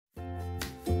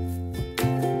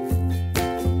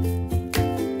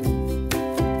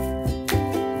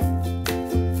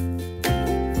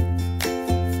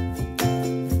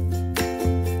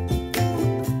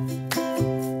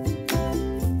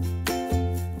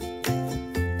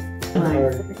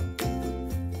time.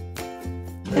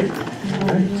 Great. All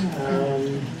right.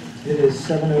 It is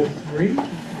 7:03.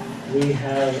 We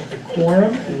have a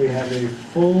quorum and we have a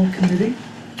full committee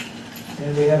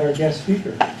and we have our guest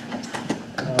speaker.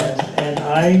 And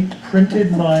I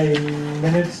printed my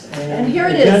minutes and here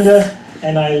it agenda is.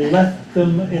 and I left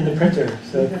them in the printer.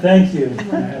 So thank you.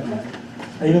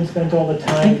 I even spent all the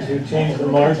time to change the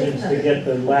margins to get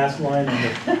the last line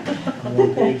on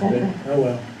the page, but oh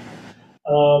well.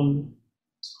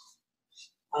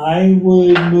 I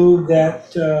would move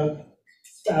that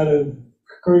out of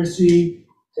courtesy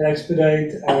to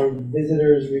expedite our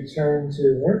visitors' return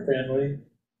to her family,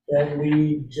 that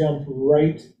we jump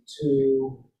right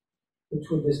to, which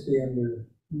would this be under?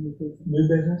 New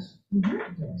business? Mm-hmm.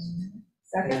 Yes.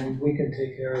 Second. And we can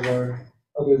take care of our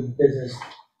other business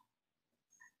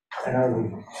at our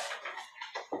meeting.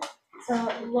 So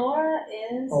Laura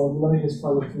is. Oh, let me just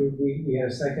follow through. We had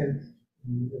a second.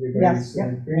 Everybody's Yes, yep.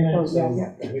 in agreement, so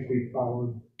Yes. I think we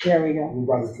followed. There we go.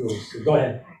 Robert's rules. So go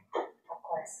ahead. Of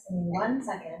course. Give me 1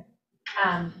 second.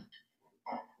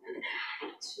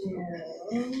 To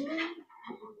do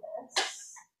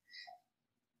this.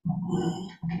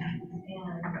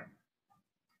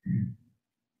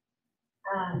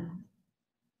 And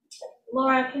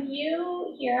Laura, can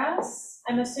you hear us?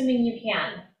 I'm assuming you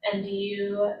can. And do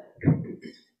you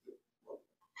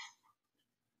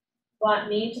want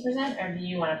me to present, or do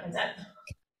you want to present?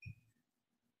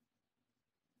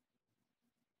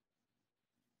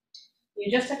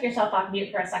 You just took yourself off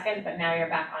mute for a second, but now you're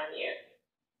back on mute.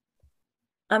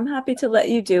 I'm happy to let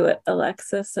you do it,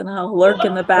 Alexis, and I'll lurk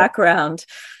in the background.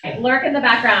 Okay, lurk in the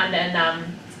background, and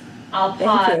I'll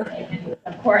pause. And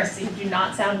of course, you do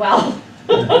not sound well.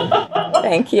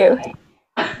 Thank you.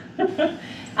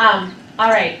 All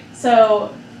right,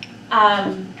 so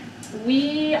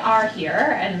we are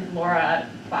here, and Laura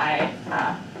by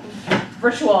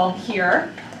virtual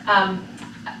here,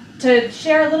 to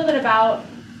share a little bit about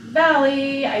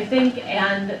Valley, I think,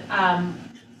 and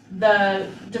the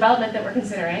development that we're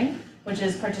considering, which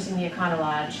is purchasing the Econo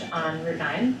Lodge on Route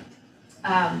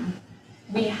 9.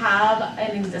 We have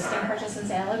an existing purchase and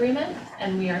sale agreement,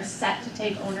 and we are set to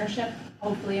take ownership,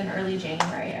 hopefully in early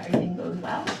January, everything goes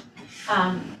well.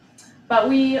 But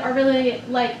we are really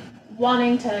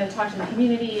wanting to talk to the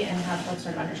community and have folks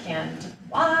sort of understand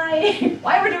why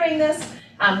we're doing this,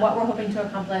 what we're hoping to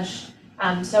accomplish.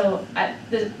 So I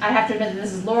have to admit that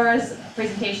this is Laura's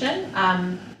presentation,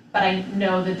 but I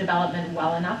know the development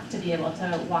well enough to be able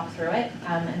to walk through it,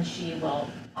 and she will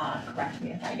correct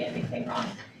me if I get anything wrong.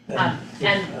 And I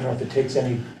don't know if it takes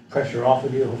any pressure off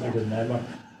of you, hopefully it doesn't matter.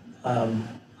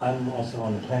 I'm also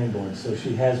on the planning board, so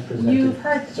she has presented. You've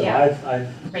heard, so yeah. I've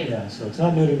yeah, so it's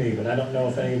not new to me, but I don't know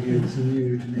if any of you. It's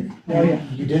new to me. Oh, yeah.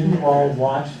 You didn't all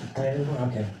watch the planning board?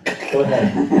 Okay, go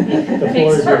ahead. The floor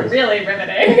Makes is for yours. really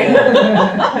riveting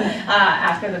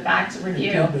after the fact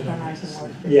review.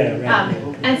 Yeah, right.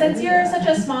 And since you're such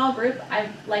a small group, I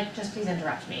just please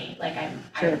interrupt me.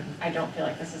 Sure. I don't feel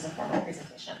like this is a formal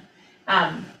presentation.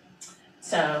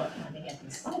 So let me get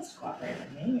these slides to cooperate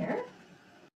with me here.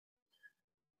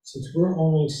 Since we're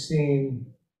only seeing,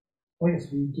 well, yes,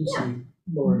 we do see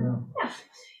Laura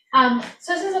now.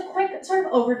 So this is a quick sort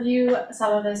of overview.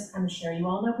 Some of this I'm sure you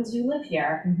all know because you live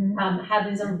here.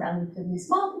 Hadley is a relatively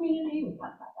small community with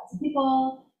about 5,000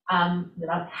 people.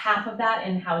 About half of that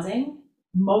in housing.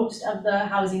 Most of the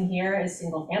housing here is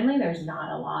single family. There's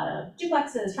not a lot of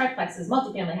duplexes, triplexes,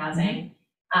 multifamily housing.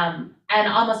 And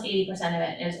almost 80% of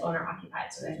it is owner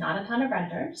occupied. So there's not a ton of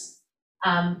renters.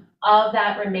 Of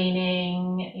that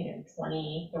remaining,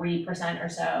 23% or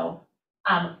so,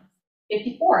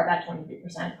 54 of that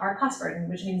 23% are cost burden,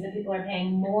 which means that people are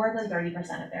paying more than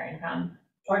 30% of their income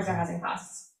towards their housing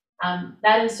costs.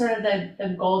 That is sort of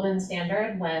the golden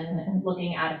standard when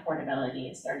looking at affordability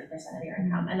is 30% of your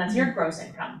income, and that's your gross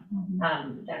income,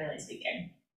 generally speaking.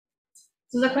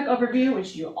 So as a quick overview,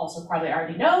 which you also probably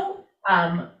already know,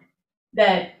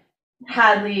 that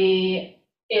Hadley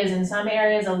is in some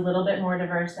areas a little bit more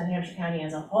diverse than Hampshire County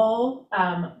as a whole,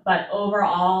 but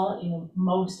overall,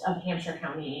 most of Hampshire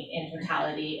County in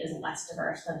totality is less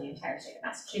diverse than the entire state of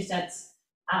Massachusetts.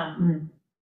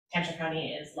 Hampshire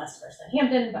County is less diverse than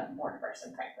Hampden, but more diverse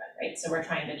than Franklin, right? So we're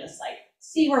trying to just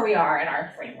see where we are in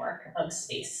our framework of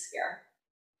space here.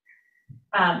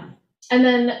 And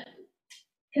then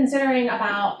considering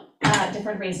about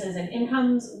different races and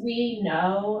incomes, we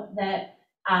know that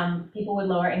people with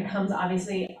lower incomes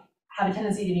obviously have a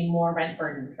tendency to be more rent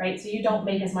burdened, right? So you don't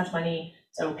make as much money,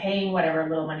 so paying whatever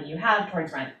little money you have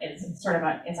towards rent is sort of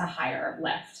it's a higher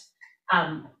lift.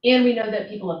 And we know that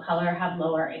people of color have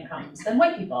lower incomes than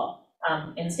white people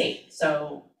in the state.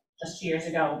 So just 2 years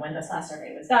ago when this last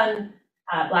survey was done,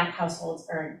 Black households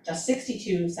earned just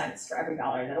 62 cents for every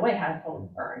dollar that a white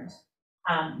household earned.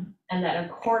 And that a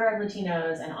quarter of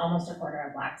Latinos and almost a quarter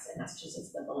of Blacks in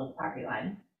Massachusetts live below the poverty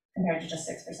line, compared to just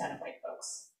 6% of white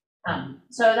folks.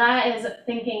 So that is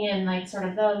thinking in like sort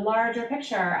of the larger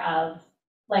picture of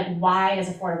like, why is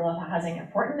affordable housing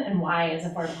important, and why is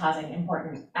affordable housing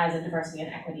important as a diversity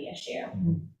and equity issue?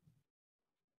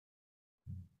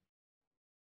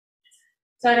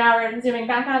 So now we're zooming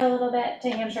back out a little bit to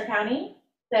Hampshire County,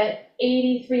 that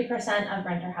 83% of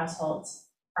renter households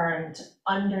earned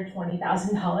under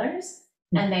 $20,000,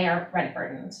 and they are rent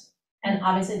burdened. And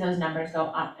obviously those numbers go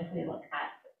up if we look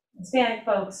at Hispanic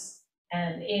folks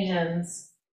and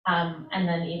Asians, and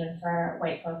then even for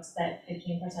white folks, that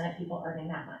 15% of people earning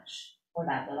that much or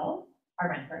that little are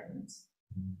rent burdened.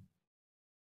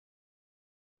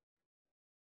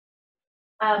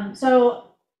 So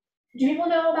do people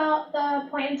know about the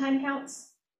point in time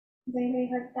counts? Has anybody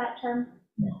heard that term?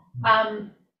 No.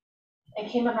 It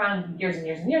came around years and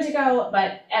years and years ago,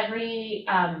 but every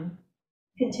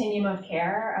continuum of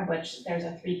care, of which there's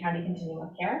a 3-county continuum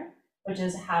of care, which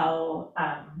is how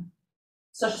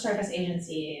social service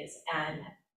agencies and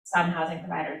some housing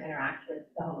providers interact with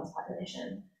the homeless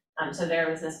population. So there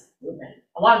was this movement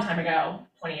a long time ago,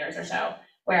 20 years or so,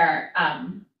 where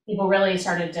people really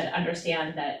started to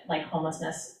understand that like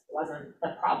homelessness wasn't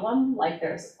the problem, like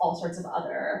there's all sorts of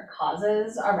other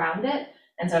causes around it.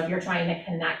 And so if you're trying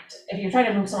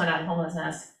to move someone out of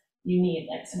homelessness, you need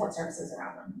like support services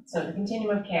around them. So the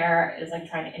continuum of care is like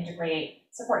trying to integrate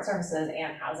support services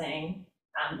and housing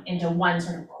into one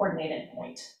sort of coordinated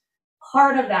point.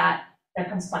 Part of that, there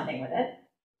comes funding with it.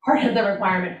 Part of the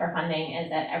requirement for funding is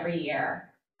that every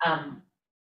year,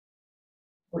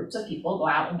 groups of people go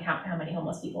out and count how many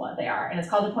homeless people there are. And it's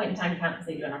called a point in time count because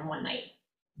they do it on one night.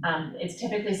 It's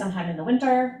typically sometime in the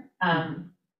winter.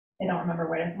 I don't remember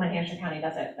when Hampshire County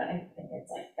does it, but I think it's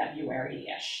like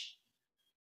February-ish.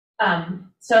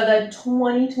 So the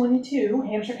 2022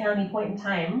 Hampshire County point in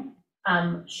time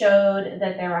showed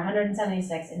that there were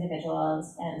 176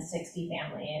 individuals and 60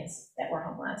 families that were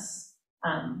homeless,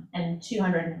 and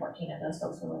 214 of those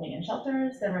folks were living in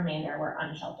shelters. The remainder were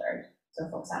unsheltered, so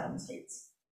folks out on the streets.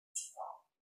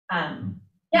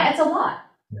 Yeah, it's a lot.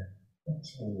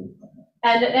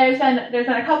 And there's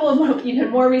been a couple of even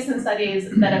more recent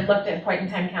studies that have looked at point in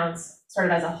time counts sort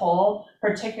of as a whole,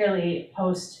 particularly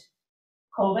post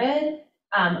COVID,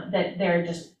 that they're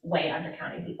just way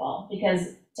undercounting people,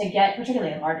 because to get,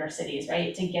 particularly in larger cities,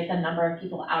 right, to get the number of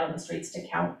people out on the streets to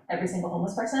count every single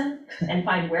homeless person and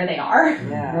find where they are,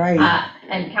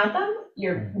 and count them,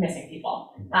 you're missing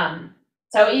people.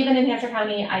 So even in Hampshire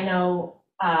County, I know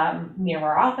near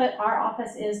where our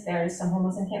office is, there's some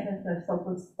homeless encampments with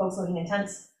folks living in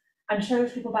tents. I'm sure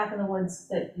there's people back in the woods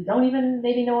that you don't even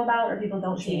maybe know about or people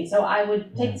don't see. So I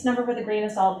would take this number with a grain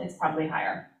of salt. It's probably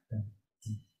higher.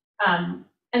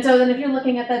 And so then if you're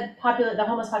looking at the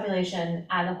homeless population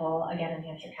as a whole, again in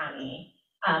Hampshire County,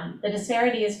 the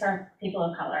disparities for people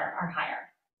of color are higher.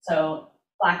 So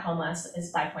Black homeless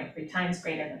is 5.3 times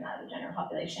greater than that of the general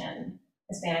population.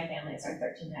 Hispanic families are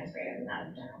 13 times greater than that of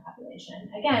the general population.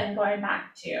 Again, going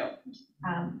back to,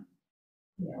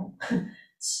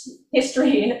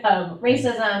 history of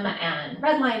racism and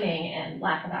redlining and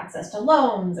lack of access to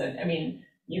loans. And I mean,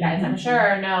 you guys, I'm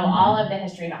sure, know all of the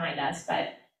history behind us, but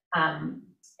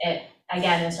it,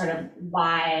 again, is sort of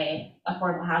why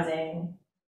affordable housing,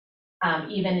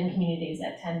 even in communities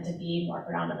that tend to be more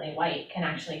predominantly white, can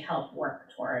actually help work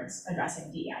towards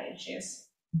addressing DEI issues.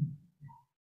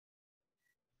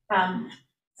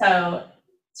 So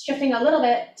shifting a little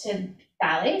bit to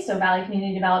Valley, so Valley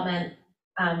Community Development,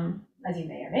 as you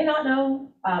may or may not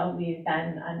know, we've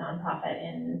been a nonprofit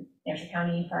in Hampshire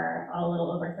County for a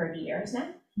little over 30 years now,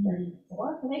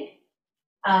 34, I think.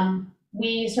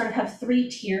 We sort of have 3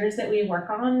 tiers that we work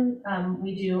on.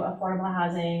 We do affordable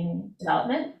housing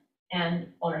development and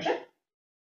ownership,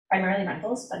 primarily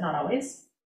rentals, but not always.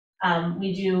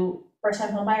 We do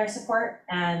first-time homebuyer support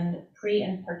and pre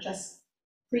and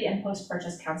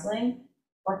post-purchase counseling,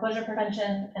 foreclosure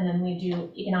prevention, and then we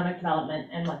do economic development,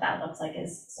 and what that looks like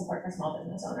is support for small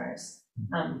business owners,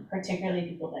 particularly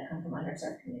people that come from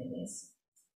underserved communities.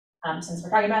 Since we're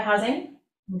talking about housing,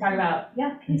 we're talking about,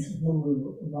 please.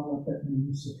 About that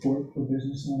means support for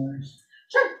business owners.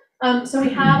 Sure. So we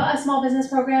have a small business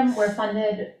program. We're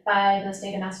funded by the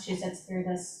state of Massachusetts through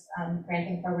this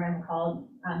granting program called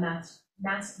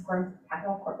Mass Growth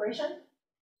Capital Corporation.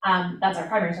 That's our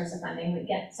primary source of funding. We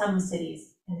get some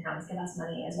cities and towns give us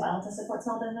money as well to support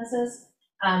small businesses.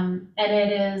 And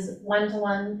it is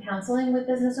one-to-one counseling with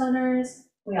business owners,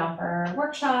 We offer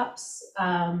workshops.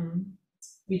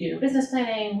 We do business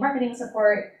planning, marketing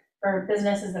support for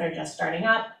businesses that are just starting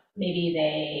up. Maybe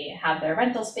they have their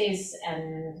rental space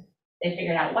and they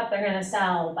figured out what they're going to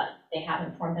sell, but they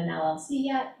haven't formed an LLC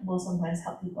yet. We'll sometimes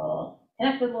help people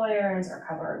connect with lawyers or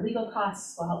cover legal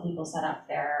costs. We'll help people set up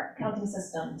their accounting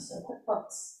systems, so QuickBooks.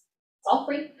 It's all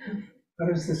free. How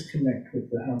does this connect with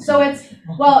the housing? So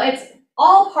it's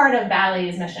all part of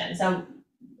Valley's mission. So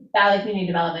Valley Community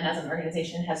Development as an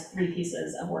organization has 3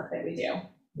 pieces of work that we do.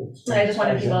 And I just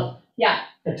wanted people, yeah.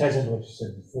 That ties into what you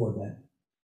said before, that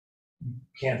you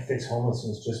can't fix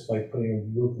homelessness just by putting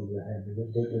a roof over your head.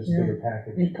 There's a bigger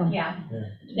package.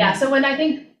 Yeah, so when I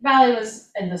think Valley was,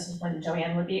 and this is when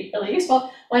Joanne would be really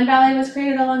useful, when Valley was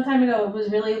created a long time ago, it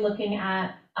was really looking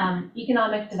at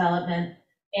economic development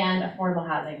and affordable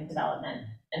housing development.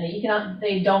 And they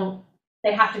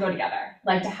have to go together.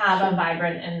 Like, to have a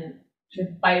vibrant and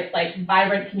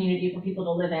vibrant community for people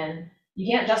to live in,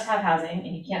 you can't just have housing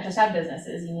and you can't just have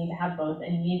businesses. You need to have both,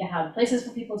 and you need to have places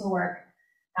for people to work.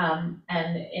 And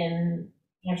in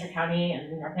Hampshire County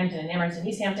and Northampton and Amherst and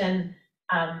East Hampton,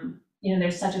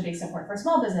 there's such a big support for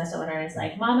small business owners,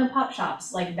 like mom and pop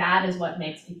shops. Like, that is what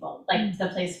makes people, like, the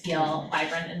place feel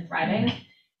vibrant and thriving.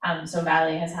 So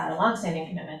Valley has had a longstanding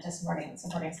commitment to supporting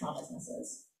small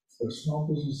businesses. So small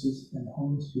businesses and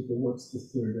homeless people, what's the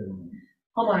third element?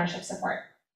 Homeownership support.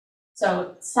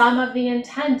 So some of the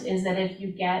intent is that if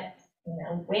you get,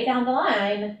 way down the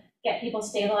line, get people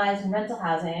stabilized in rental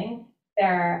housing,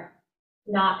 they're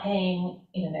not paying,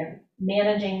 they're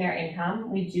managing their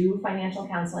income. We do financial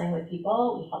counseling with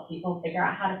people. We help people figure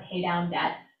out how to pay down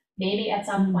debt. Maybe at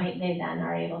some point they then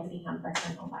are able to become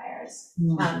first-time home buyers,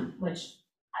 which,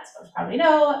 as folks probably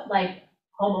know, like,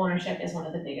 home ownership is one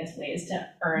of the biggest ways to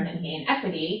earn and gain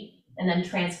equity, and then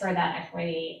transfer that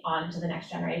equity on to the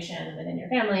next generation within your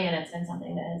family. And it's been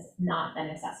something that has not been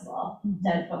accessible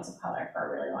to folks of color for a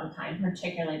really long time,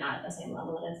 particularly not at the same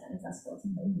level it has been accessible to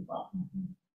white people.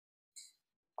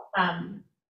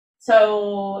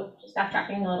 So just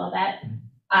backtracking a little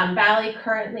bit, Valley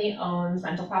currently owns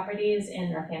rental properties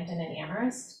in Northampton and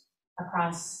Amherst.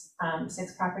 Across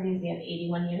 6 properties, we have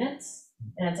 81 units.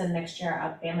 And it's a mixture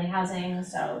of family housing,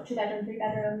 so 2-bedroom,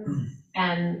 3-bedroom,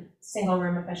 and single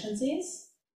room efficiencies.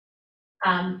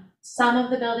 Some of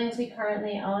the buildings we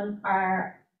currently own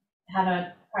have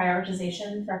a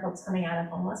prioritization for folks coming out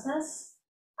of homelessness.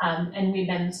 And we've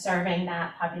been serving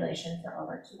that population for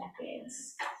over 2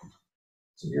 decades.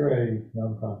 So you're a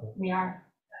nonprofit. We are.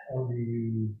 How do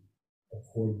you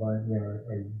afford buying?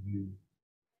 Are you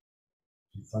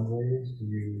fundraise? Do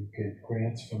you get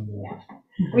grants from the?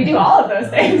 We do all of those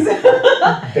things.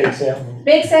 Bake sale?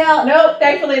 Bake sale? No,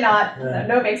 thankfully not. Yeah.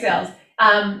 No bake sales.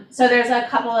 So there's a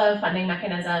couple of funding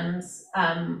mechanisms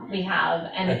we have,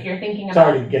 and if you're thinking about—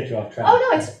 Sorry to get you off track. Oh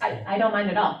no, I don't mind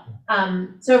at all.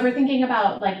 So if we're thinking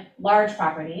about like large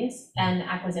properties and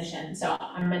acquisition, so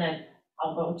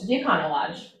I'll go to the Econo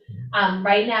Lodge.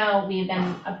 Right now, we've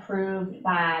been approved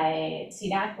by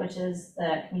CDAC, which is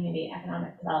the Community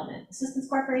Economic Development Assistance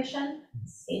Corporation,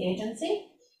 state agency,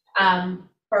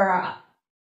 for a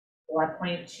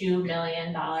 $4.2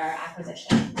 million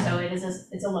acquisition. So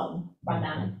it's a loan from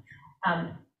them.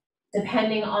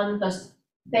 Depending on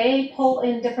they pull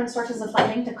in different sources of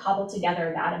funding to cobble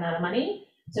together that amount of money.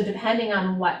 So depending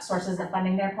on what sources of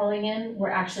funding they're pulling in,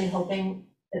 we're actually hoping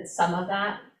that some of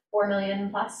that 4 million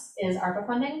plus is ARPA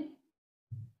funding.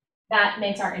 That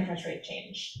makes our interest rate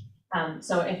change.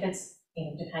 So if it's,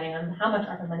 depending on how much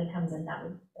ARPA money comes in,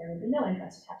 there would be no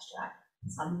interest attached to that.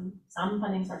 Some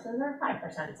funding sources are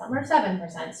 5%, some are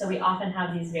 7%. So we often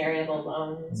have these variable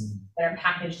loans that are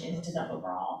packaged into the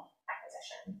overall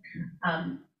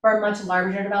acquisition. For much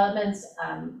larger developments,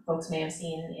 folks may have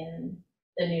seen in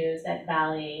the news that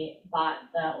Valley bought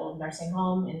the old nursing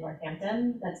home in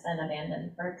Northampton that's been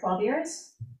abandoned for 12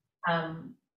 years.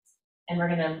 And we're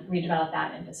going to redevelop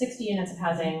that into 60 units of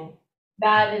housing.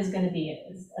 That is going to be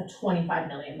a $25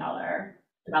 million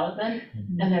development.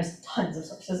 And there's tons of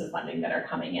sources of funding that are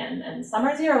coming in. And some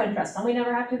are zero interest, some we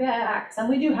never have to pay back, some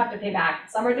we do have to pay back,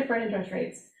 some are different interest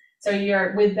rates. So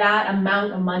with that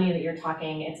amount of money that you're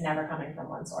talking, it's never coming from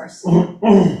one source.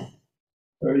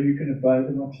 Are you going to buy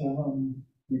them up?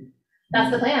 That's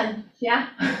the plan, yeah.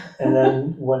 And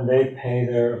then when they pay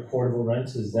their affordable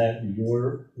rents, is that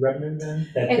your revenue then?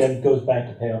 That then goes back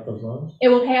to pay off those loans? It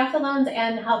will pay off the loans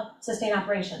and help sustain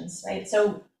operations, right?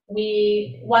 So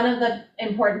one of the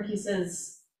important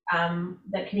pieces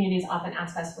that communities often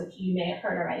ask us, which you may have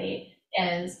heard already,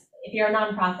 is if you're a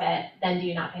nonprofit, then do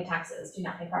you not pay taxes? Do you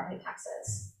not pay property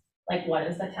taxes? Like, what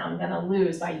is the town gonna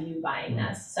lose by you buying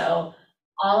this? So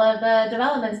all of the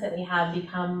developments that we have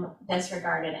become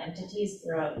disregarded entities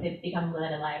they've become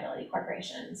limited liability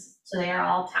corporations. So they are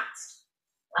all taxed.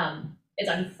 It's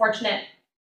unfortunate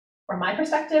from my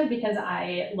perspective because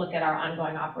I look at our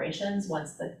ongoing operations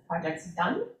once the project's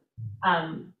done.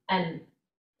 And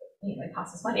it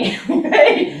costs us money. We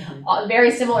pay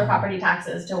very similar property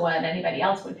taxes to what anybody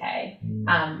else would pay.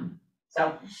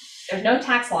 So there's no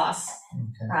tax loss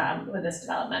with this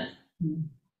development.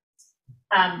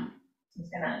 I'm just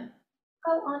gonna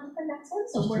go on to the next one.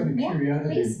 So Just we're out of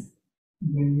curiosity, please.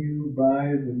 when you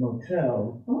buy the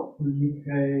motel, will you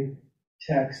pay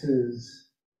taxes,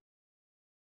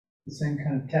 the same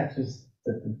kind of taxes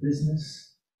that the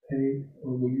business paid,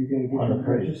 or will you get a different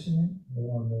purchasing?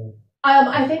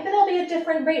 I think that it'll be a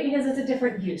different rate because it's a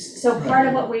different use. So part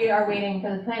of what we are waiting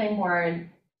for the planning board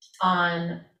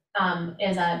on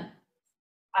is a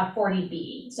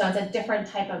 40B. So it's a different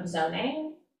type of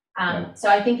zoning. So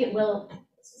I think it will,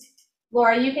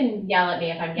 Laura, you can yell at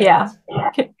me if I'm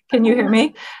getting Can you hear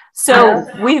me? So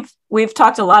we've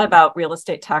talked a lot about real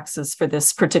estate taxes for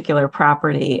this particular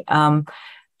property.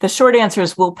 The short answer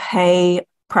is we'll pay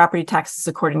property taxes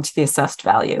according to the assessed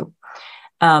value.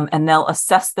 And they'll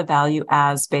assess the value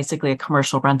as basically a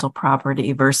commercial rental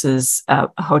property versus a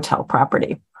hotel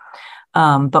property.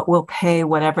 But we'll pay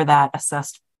whatever that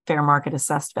fair market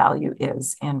assessed value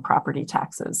is in property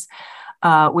taxes.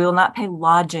 We will not pay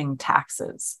lodging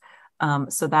taxes.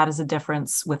 So that is a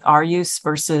difference with our use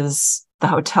versus the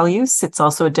hotel use. It's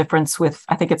also a difference with,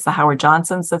 I think it's the Howard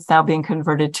Johnson's that's now being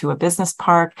converted to a business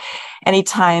park.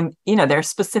 Anytime, there are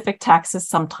specific taxes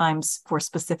sometimes for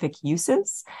specific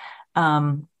uses.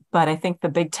 But I think the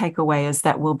big takeaway is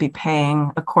that we'll be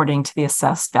paying according to the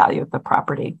assessed value of the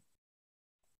property.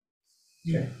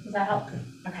 Okay. Does that help?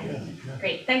 Okay,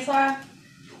 great. Thanks, Laura.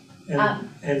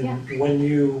 And when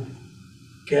you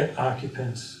get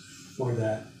occupants for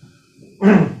that,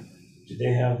 do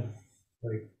they have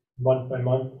like month by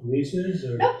month leases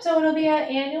or? Nope, so it'll be an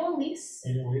annual lease.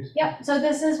 Annual lease? Yep, so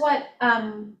this is what,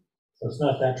 So it's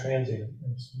not that transient.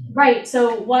 right,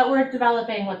 so what we're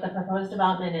developing, what the proposed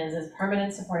development is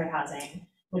permanent supportive housing,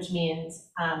 which means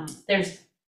there's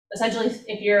essentially,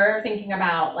 if you're thinking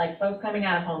about like folks coming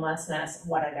out of homelessness,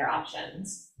 what are their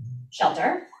options?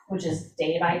 Shelter, which is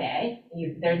day by day.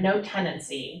 There's no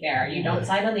tenancy there. You don't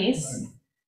sign a lease.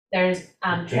 There's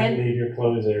You can't leave your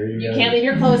clothes there. You can't leave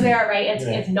your clothes there, right?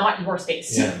 It's not your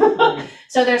space. Yeah.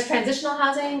 So there's transitional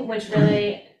housing, which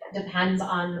really depends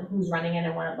on who's running it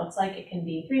and what it looks like. It can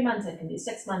be 3 months, it can be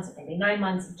 6 months, it can be 9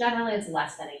 months. Generally, it's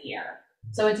less than a year.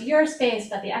 So it's your space,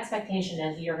 but the expectation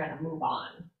is you're going to move on.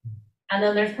 And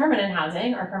then there's permanent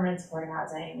housing or permanent supportive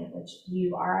housing, which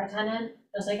you are a tenant,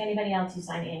 just like anybody else. You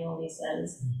sign annual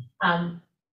leases.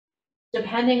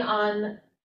 Depending on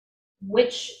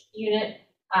which unit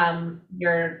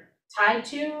you're tied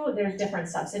to, there's different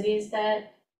subsidies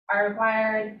that are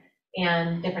required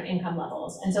and different income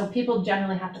levels. And so people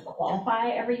generally have to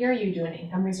qualify every year. You do an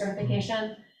income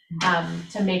recertification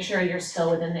to make sure you're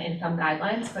still within the income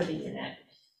guidelines for the unit.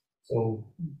 So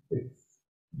if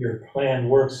your plan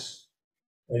works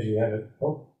as you have it,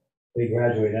 they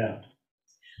graduate out.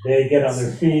 They get on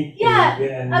their feet. Yeah,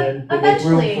 and then they make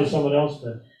room for someone else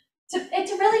to. It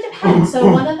really depends.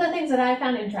 So one of the things that I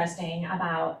found interesting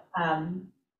about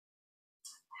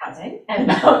housing and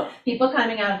about people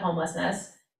coming out of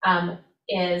homelessness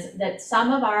is that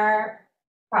some of our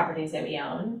properties that we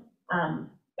own,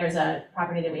 there's a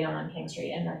property that we own on King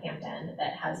Street in Northampton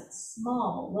that has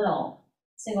small, little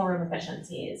single room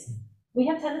efficiencies. We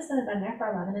have tenants that have been there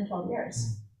for 11 and 12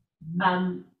 years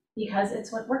because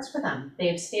it's what works for them.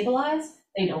 They've stabilized.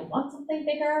 They don't want something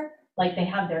bigger. Like they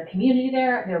have their community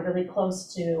there. They're really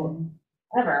close to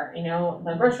whatever,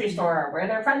 the grocery store, where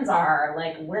their friends are,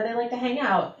 like where they like to hang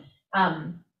out.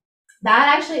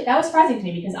 That was surprising to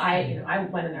me because I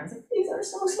went in there, I was like, these are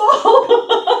so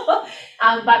small.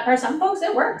 But for some folks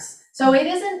it works. So it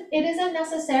isn't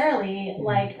necessarily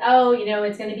like,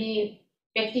 it's going to be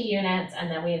 50 units and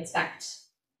then we expect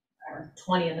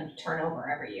 20 of them to turn over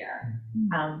every year.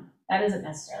 That isn't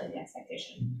necessarily the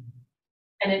expectation.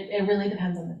 And it really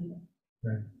depends on the people.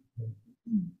 Right.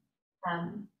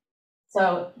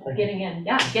 So getting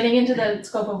into the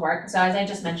scope of work. So as I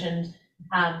just mentioned,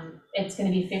 it's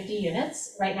going to be 50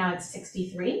 units. Right now it's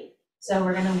 63. So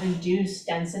we're going to reduce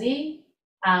density,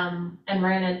 and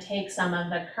we're going to take some of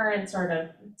the current sort of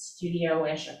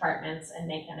studio-ish apartments and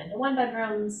make them into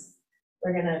 1-bedrooms.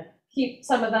 We're going to keep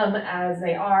some of them as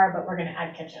they are, but we're going to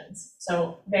add kitchens.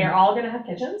 So they're all going to have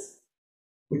kitchens.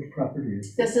 Which property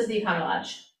is This is the Econo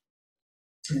Lodge.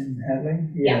 in Hadley?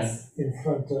 Yeah, Yes. in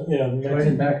front of, Right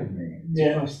in back of me. It's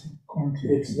Yeah. across the corner.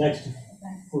 it's next to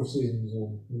Four Seasons,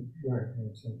 right.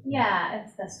 Yeah,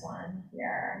 it's this one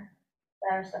here.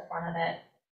 There's the front of it.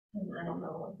 And I don't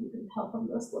know if you can tell from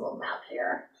this little map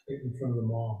here. Right in front of the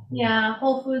mall. Yeah,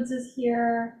 Whole Foods is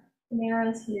here,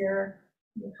 Panera's here,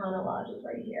 and the Econo Lodge is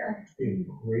right here. A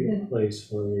great place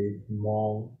for a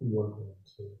mall worker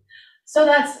to. So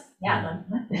that's, yeah,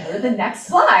 the next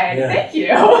slide, Yeah. thank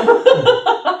you.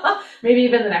 Maybe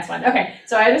even the next one. Okay,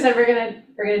 so I just said we're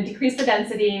gonna decrease the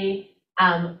density.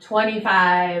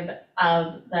 25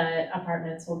 of the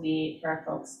apartments will be for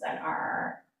folks that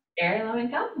are very low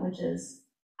income, which is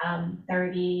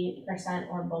 30%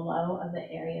 or below of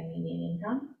the area median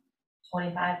income.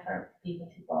 25 for people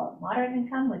of moderate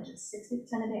income, which is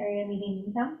 60% of the area median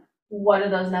income. What do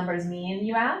those numbers mean,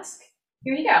 you ask?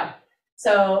 Here you go.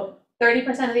 So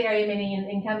 30% of the area median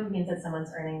income means that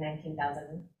someone's earning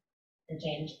 $19,000 and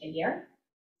change a year.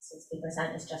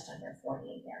 60% is just under 40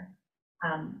 a year.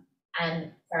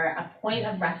 And for a point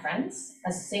of reference,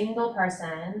 a single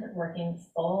person working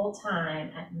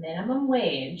full-time at minimum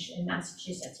wage in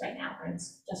Massachusetts right now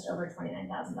earns just over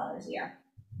 $29,000 a year.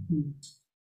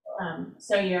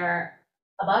 So you're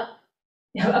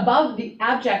above the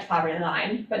abject poverty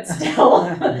line, but still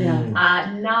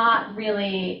not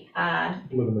really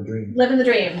Living the dream. living the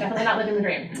dream, definitely not living the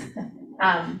dream.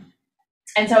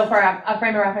 And so for a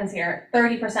frame of reference here,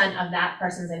 30% of that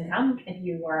person's income, if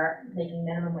you were making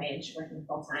minimum wage, working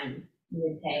full-time, you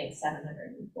would pay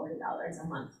 $740 a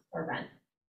month for rent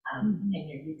and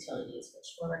your utilities,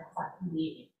 which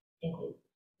we include.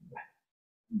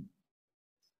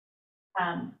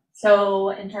 So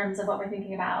in terms of what we're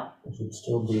thinking about, Which would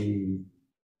still be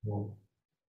 40%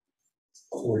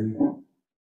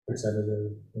 of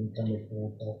the income if they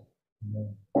want that.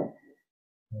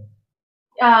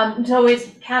 so it's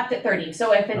capped at 30.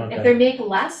 So if they make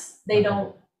less, they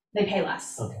pay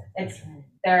less. Okay. It's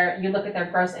you look at their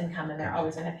gross income and they're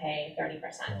always going to pay 30%.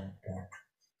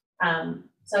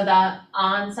 So the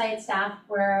on-site staff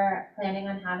we're planning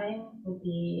on having would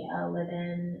be a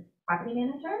live-in property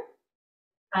manager,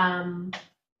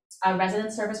 a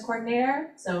resident service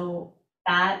coordinator. So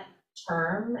that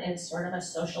term is sort of a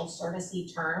social service-y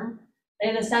term.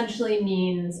 It essentially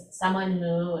means someone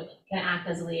who can act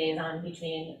as a liaison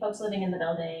between folks living in the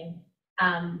building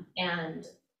and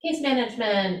case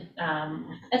management,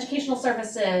 educational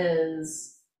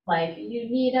services, like you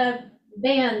need a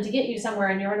van to get you somewhere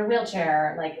and you're in a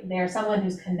wheelchair. Like they're someone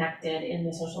who's connected in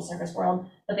the social service world,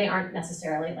 but they aren't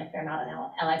necessarily, like they're not an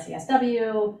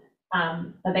LICSW,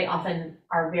 but they often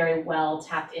are very well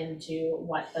tapped into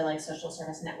what the like social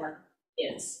service network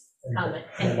is. And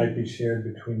that might be shared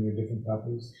between your different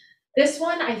properties? This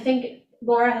one, I think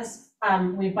Laura has,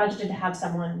 we've budgeted to have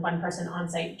one person on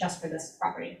site just for this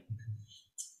property.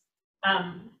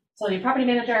 So your property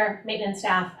manager, maintenance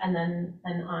staff, and then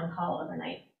an on-call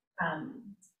overnight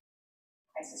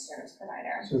crisis service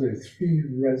provider. So there are 3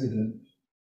 resident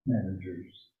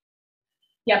managers.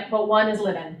 Yep, but one is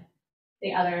live-in.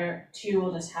 The other 2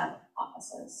 will just have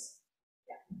offices.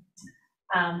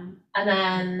 Yeah. And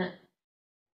then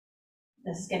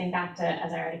this is getting back to,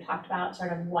 as I already talked about,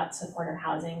 sort of what supportive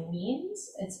housing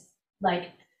means. It's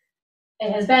like,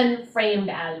 it has been framed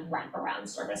as wraparound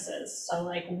services. So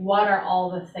like, what are all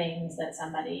the things that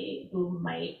somebody who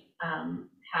might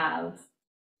have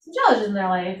some challenges in their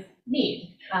life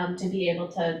need to be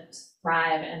able to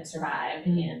thrive and survive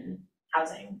in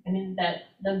housing? I mean,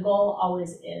 the goal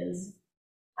always is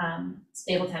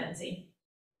stable tenancy.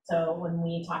 So when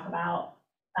we talk about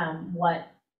what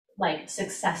like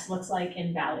success looks like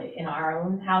in our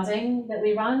own housing that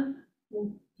we run,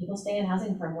 people stay in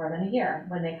housing for more than a year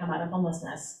when they come out of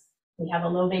homelessness. We have a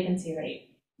low vacancy rate.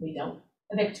 We don't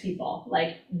evict people.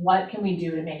 Like, what can we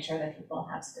do to make sure that people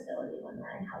have stability when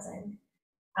they're in housing?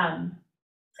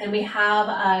 And we have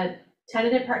a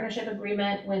tentative partnership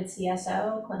agreement with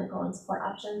CSO, Clinical and Support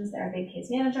Options. They're a big case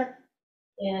manager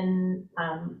in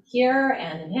here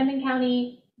and in Hampden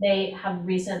County. They have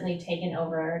recently taken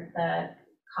over the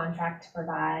contract to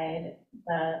provide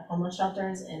the homeless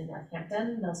shelters in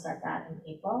Northampton. They'll start that in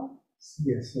April.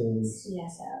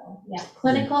 CSO, yeah,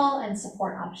 Clinical and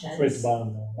Support Options. Right at the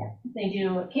bottom there. Yeah. They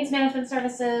do case management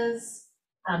services.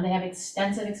 They have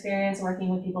extensive experience working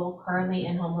with people currently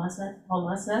in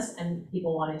homelessness and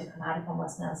people wanting to come out of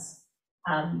homelessness.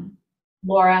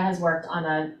 Laura has worked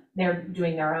on they're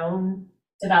doing their own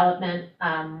development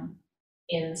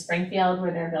in Springfield,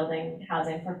 where they're building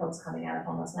housing for folks coming out of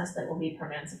homelessness that will be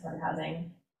permanent supportive housing.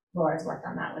 Laura's worked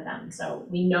on that with them. So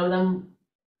we know them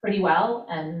pretty well,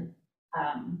 and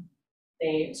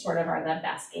they sort of are the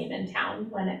best game in town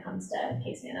when it comes to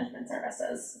case management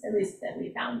services, at least that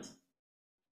we found.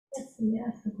 Let me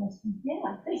ask a question.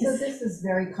 Yeah, thanks. So this is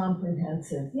very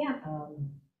comprehensive. Yeah.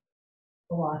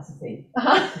 Philosophy.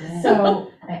 Uh-huh.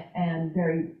 So, and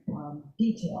very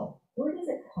detailed. Where does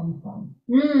it come from?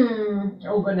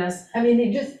 Oh goodness. I mean,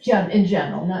 it just in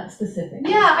general, not specific.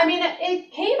 Yeah, I mean,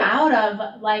 it came out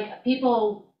of like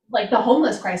people, like the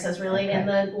homeless crisis really in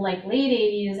the like late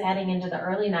 80s heading into the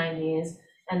early 90s.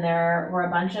 And there were a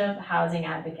bunch of housing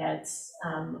advocates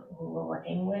who were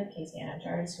working with case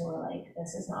managers who were like,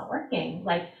 this is not working.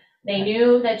 Like they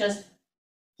knew that just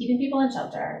keeping people in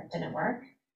shelter didn't work.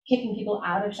 Kicking people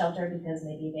out of shelter because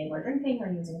maybe they were drinking or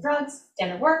using drugs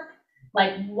didn't work.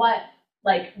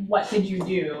 What could you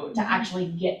do to actually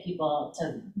get people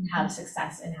to have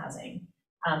success in housing?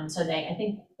 So I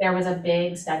think there was a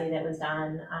big study that was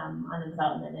done on a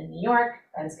development in New York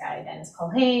by this guy, Dennis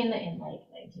Culhane, in like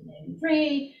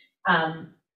 1993,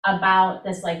 about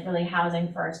this like really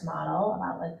housing first model,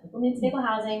 about like people need stable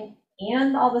housing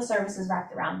and all the services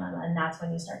wrapped around them. And that's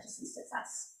when you start to see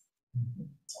success.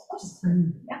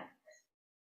 Yeah.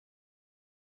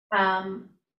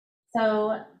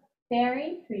 So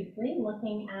very briefly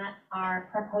looking at our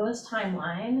proposed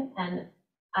timeline, and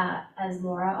as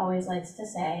Laura always likes to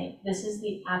say, this is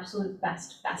the absolute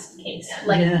best case.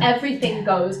 Like everything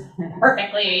goes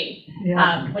perfectly,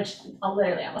 which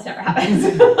literally almost never happens.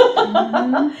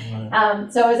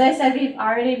 So as I said, we've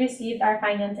already received our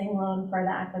financing loan for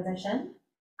the acquisition.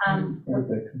 Where did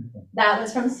that come from? That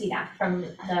was from CDAC, from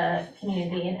the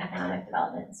Community and Economic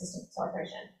Development Assistance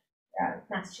Corporation,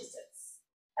 Massachusetts,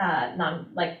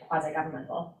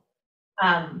 quasi-governmental.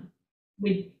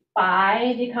 We'd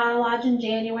buy the Econo Lodge in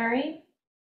January.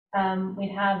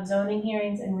 We'd have zoning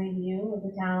hearings and review with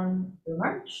the town through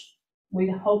March. We'd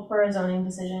hope for a zoning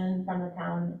decision from the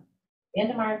town at the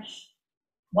end of March.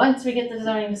 Once we get the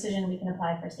zoning decision, we can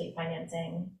apply for state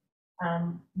financing.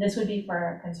 This would be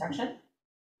for construction.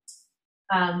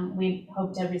 We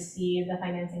hope to receive the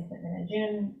financing commitment in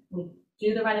June. We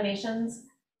do the renovations.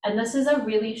 And this is a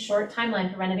really short timeline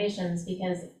for renovations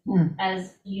because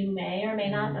as you may or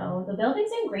may not know, the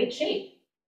building's in great shape.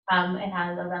 It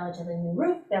has a relatively new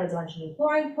roof. There was a bunch of new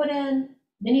flooring put in.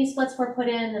 Mini splits were put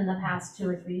in the past 2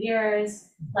 or 3 years.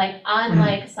 Like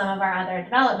unlike some of our other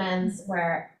developments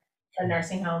where the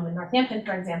nursing home in Northampton,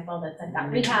 for example, that's got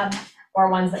rehab,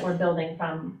 or ones that we're building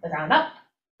from the ground up.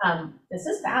 This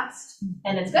is fast,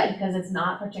 and it's good because it's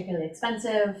not particularly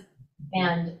expensive,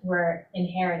 and we're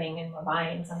inheriting and we're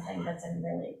buying something that's in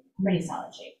really pretty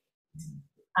solid shape.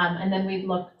 And then we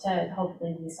look to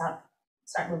hopefully start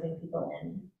moving people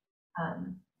in.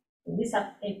 Lease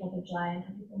up April to July and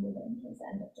have people move in towards the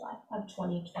end of July of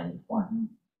 2024.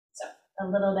 So a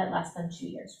little bit less than 2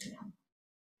 years from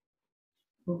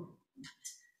now.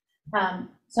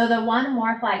 So the one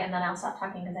more flag, and then I'll stop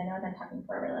talking because I know I've been talking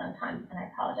for a really long time, and I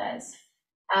apologize.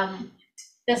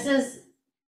 This is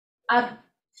a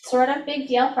sort of big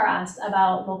deal for us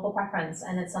about local preference,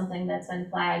 and it's something that's been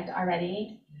flagged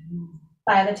already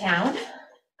by the town.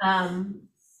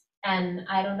 And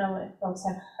I don't know if folks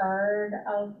have heard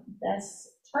of this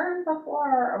term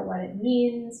before or what it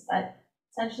means, but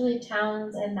essentially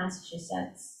towns in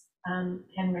Massachusetts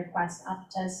can request up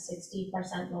to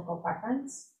 60% local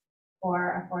preference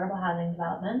for affordable housing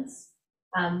developments.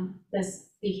 This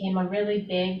became a really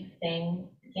big thing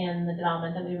in the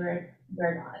development that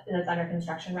that's under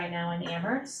construction right now in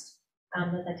Amherst.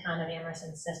 That the town of Amherst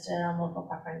insisted on local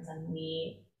preference, and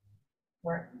we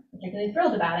weren't particularly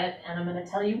thrilled about it. And I'm going to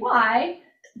tell you why,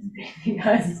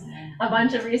 because a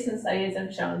bunch of recent studies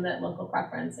have shown that local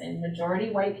preference in majority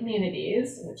white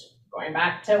communities, which going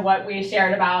back to what we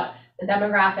shared about the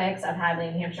demographics of Hadley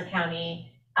and Hampshire County,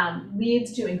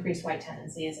 leads to increased white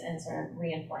tendencies and sort of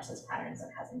reinforces patterns of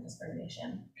housing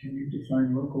discrimination. Can you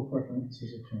define local preference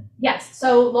as a term? Yes,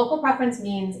 so local preference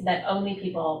means that only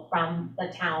people from the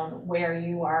town where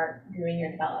you are doing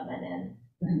your development in,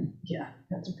 Yeah,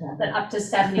 that's a problem. that up to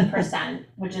 70%,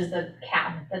 which is the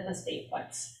cap that the state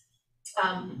puts.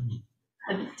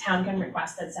 The town can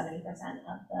request that 70%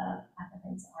 of the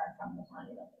applicants are from the town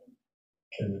you live in.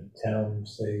 Can the town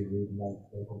say we'd like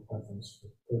local preference for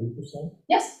 30%?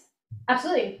 Yes,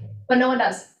 absolutely, but no one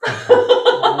does.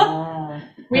 Ah.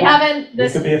 We haven't,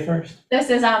 This this could be a first.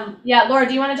 is, yeah, Laura,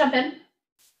 do you want to jump in?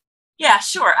 Yeah,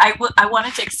 sure. I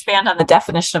wanted to expand on the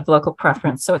definition of local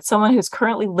preference. So it's someone who's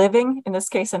currently living, in this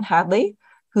case, in Hadley,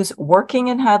 who's working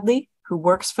in Hadley, who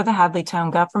works for the Hadley town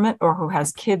government, or who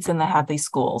has kids in the Hadley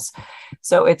schools.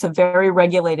 So it's a very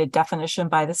regulated definition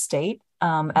by the state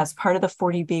as part of the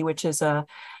 40B, which is a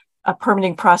a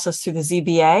permitting process through the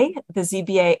ZBA. The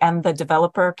ZBA and the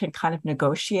developer can kind of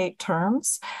negotiate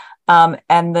terms.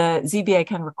 And the ZBA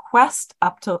can request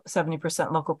up to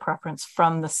 70% local preference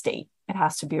from the state. It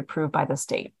has to be approved by the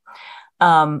state.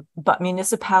 But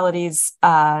municipalities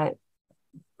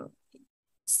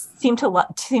seem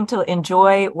to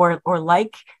enjoy or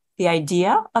like the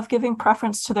idea of giving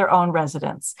preference to their own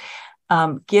residents.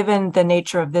 Given the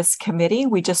nature of this committee,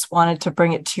 we just wanted to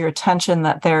bring it to your attention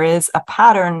that there is a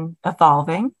pattern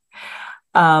evolving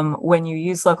when you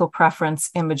use local preference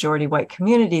in majority white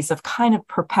communities of kind of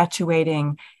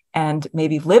perpetuating and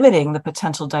maybe limiting the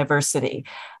potential diversity.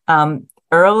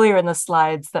 Earlier in the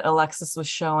slides that Alexis was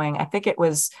showing, I think it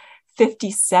was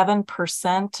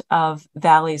 57% of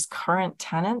Valley's current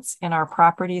tenants in our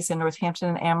properties in Northampton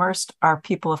and Amherst are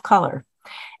people of color.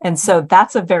 And so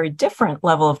that's a very different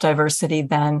level of diversity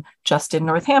than just in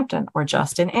Northampton or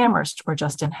just in Amherst or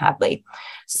just in Hadley.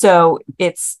 So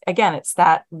it's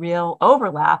that real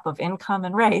overlap of income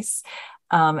and race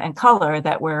and color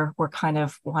that we're kind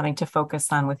of wanting to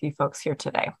focus on with you folks here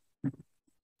today.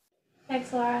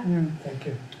 Thanks, Laura. Thank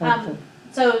you.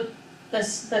 So the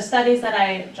studies that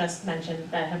I just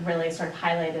mentioned that have really sort of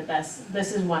highlighted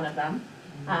this is one of them.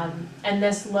 And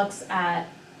this looks at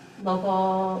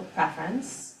local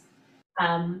preference.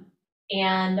 And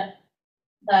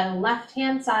the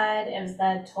left-hand side is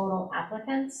the total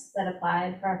applicants that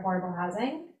applied for affordable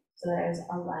housing. So there's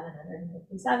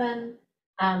 1,157.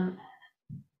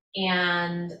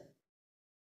 And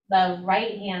the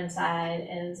right-hand side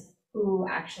is who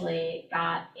actually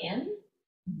got in.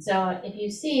 So if you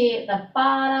see, the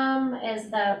bottom is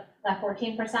the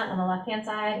 14% on the left-hand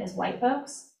side is white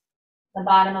folks. The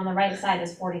bottom on the right side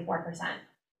is 44%.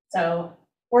 So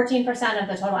 14% of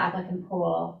the total applicant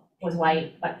pool was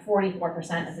white, but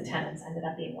 44% of the tenants ended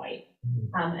up being white.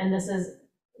 And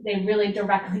they really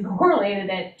directly correlated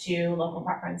it to local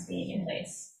preference being in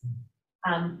place.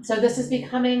 So this is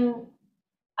becoming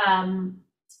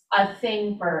a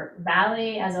thing for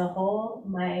Valley as a whole.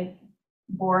 My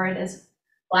board is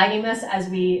flagging this as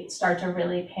we start to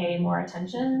really pay more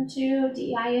attention to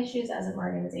DEI issues as an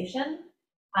organization.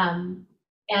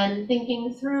 And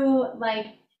thinking through,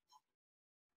 like,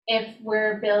 if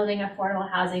we're building affordable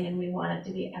housing and we want it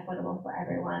to be equitable for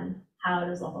everyone, how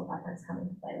does local preference come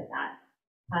into play with that?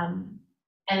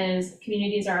 And as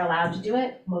communities are allowed to do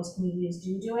it, most communities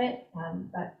do it,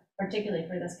 but particularly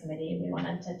for this committee, we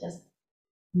wanted to just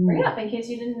bring it up in case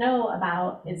you didn't know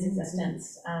about its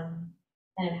existence. And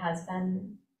it has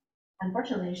been,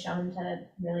 unfortunately, shown to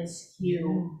really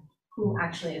skew who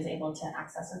actually is able to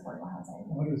access affordable housing.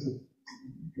 What is it?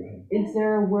 Is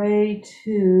there a way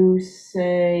to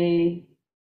say,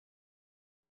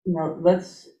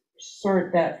 let's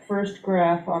sort that first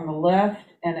graph on the left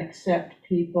and accept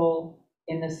people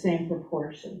in the same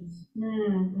proportions?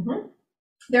 Mm-hmm.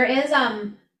 There is,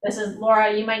 this is,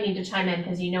 Laura, you might need to chime in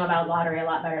because you know about lottery a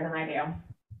lot better than I do.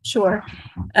 Sure.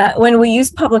 When we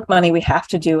use public money, we have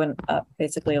to do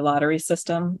basically a lottery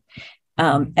system.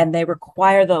 And they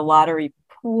require the lottery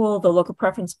pool, the local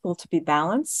preference pool, to be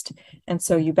balanced. And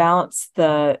so you balance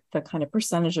the kind of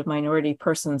percentage of minority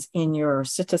persons in your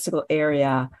statistical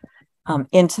area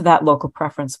into that local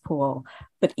preference pool.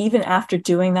 But even after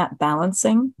doing that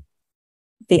balancing,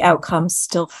 the outcomes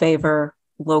still favor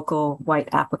local white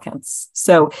applicants.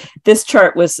 So this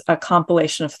chart was a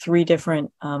compilation of 3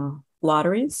 different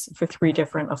lotteries for 3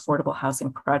 different affordable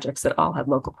housing projects that all had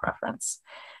local preference.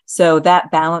 So that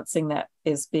balancing that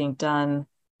is being done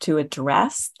to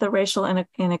address the racial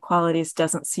inequalities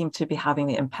doesn't seem to be having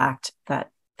the impact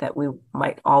that we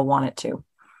might all want it to.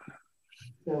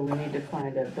 So we need to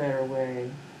find a better way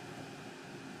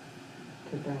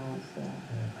to balance that.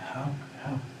 How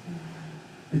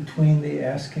between the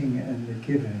asking and the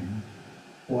giving,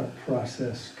 what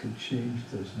process could change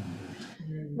those numbers?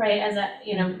 Right, as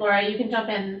Laura, you can jump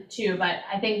in too, but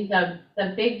I think the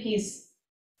big piece,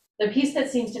 the piece that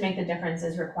seems to make the difference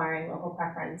is requiring local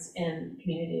preference in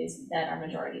communities that are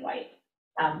majority white.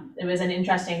 It was an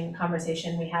interesting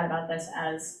conversation we had about this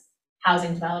as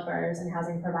housing developers and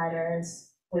housing providers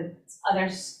with other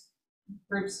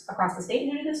groups across the state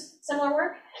who do this similar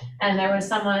work. And there was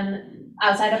someone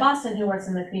outside of Boston who works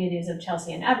in the communities of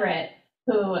Chelsea and Everett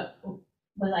who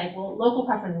was like, well, local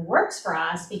preference works for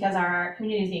us because our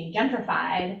community is being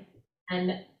gentrified.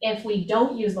 And if we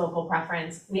don't use local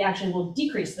preference, we actually will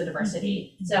decrease the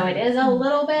diversity. So it is a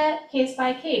little bit case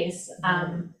by case.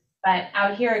 But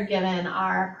out here, given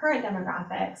our current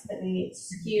demographics, that we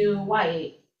skew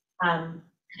white,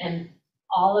 and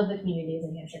all of the communities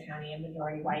in Hampshire County are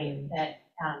majority white, that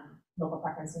local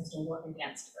preference seems to work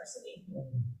against diversity.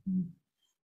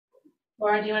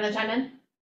 Laura, do you want to chime in?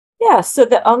 Yeah, so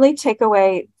the only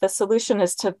takeaway, the solution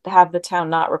is to have the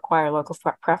town not require local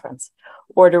preference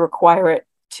or to require it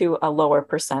to a lower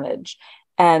percentage.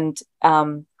 And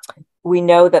we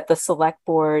know that the select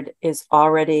board is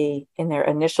already, in their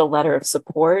initial letter of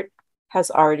support, has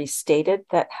already stated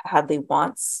that Hadley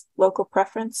wants local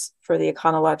preference for the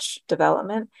Econo Lodge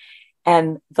development.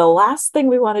 And the last thing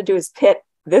we want to do is pit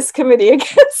this committee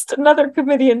against another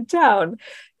committee in town,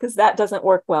 because that doesn't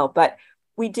work well. But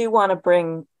we do want to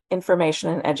bring information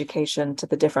and education to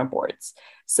the different boards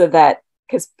so that,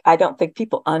 because I don't think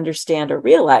people understand or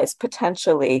realize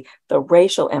potentially the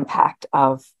racial impact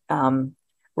of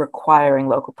requiring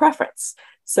local preference.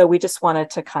 So we just wanted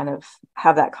to kind of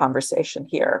have that conversation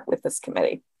here with this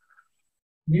committee.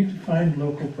 You define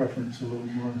local preference a little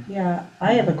more. Yeah,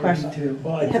 I have a question. Too.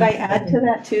 Could I add to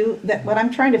that too? That what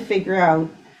I'm trying to figure out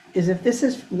is if this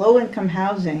is low-income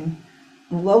housing,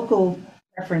 local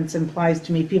preference implies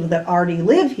to me people that already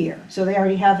live here, so they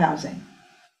already have housing.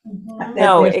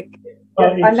 No,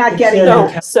 I'm not getting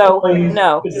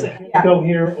no. Go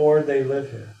here or they live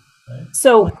here. Right?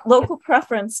 So local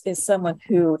preference is someone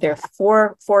who, there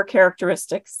are four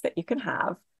characteristics that you can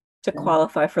have to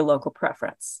qualify for local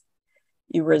preference.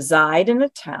 You reside in a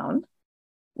town,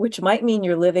 which might mean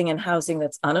you're living in housing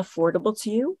that's unaffordable to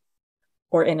you,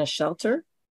 or in a shelter,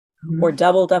 or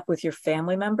doubled up with your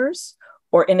family members,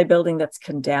 or in a building that's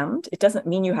condemned. It doesn't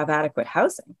mean you have adequate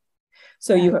housing.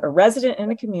 So you're a resident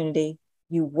in a community,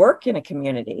 you work in a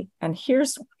community, and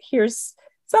here's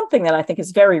something that I think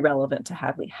is very relevant to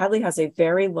Hadley. Hadley has a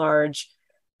very large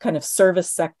kind of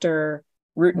service sector,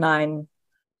 Route 9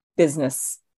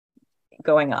 business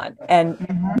going on.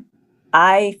 And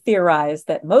I theorize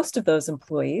that most of those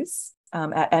employees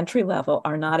at entry level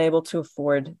are not able to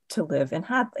afford to live in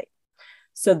Hadley.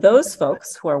 So those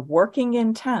folks who are working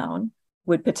in town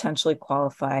would potentially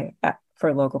qualify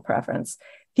for local preference.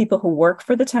 People who work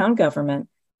for the town government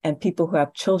and people who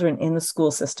have children in the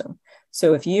school system.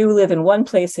 So if you live in one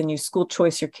place and you school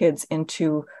choice your kids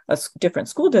into a different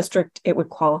school district, it would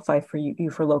qualify for you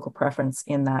for local preference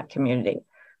in that community.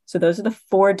 So those are the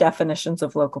four definitions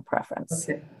of local preference.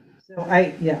 Okay.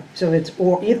 So it's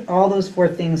or all those four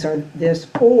things are this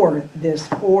or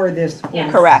this or this. Or.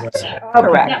 Yes. Correct. Okay.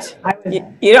 Correct. Yeah.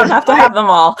 You don't have to have them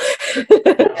all.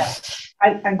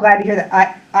 I'm glad to hear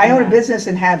that. I own a business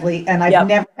in Hadley, and I've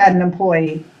never had an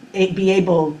employee be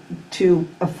able to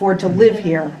afford to live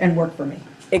here and work for me.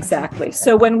 Exactly.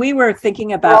 So when we were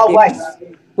thinking about all white.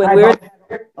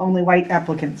 Only white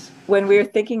applicants. When we were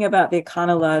thinking about the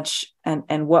Econo Lodge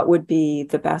and what would be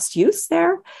the best use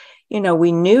there,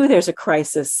 we knew there's a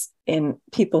crisis in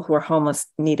people who are homeless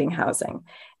needing housing.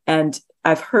 And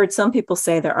I've heard some people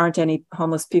say there aren't any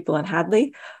homeless people in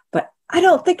Hadley, but I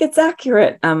don't think it's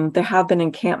accurate. There have been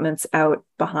encampments out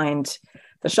behind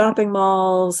the shopping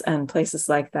malls and places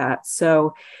like that.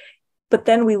 So, but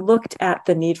then we looked at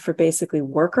the need for basically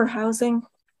worker housing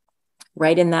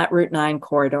right in that Route 9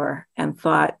 corridor and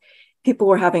thought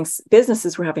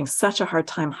businesses were having such a hard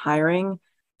time hiring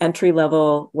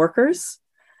entry-level workers.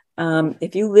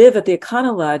 If you live at the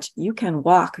Econo Lodge, you can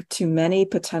walk to many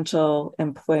potential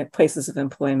places of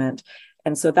employment.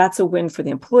 And so that's a win for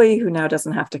the employee who now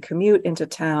doesn't have to commute into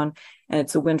town. And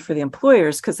it's a win for the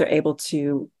employers because they're able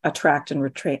to attract and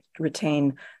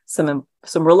retain some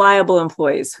reliable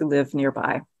employees who live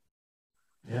nearby.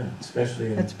 Yeah,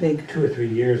 especially That's in big. 2 or 3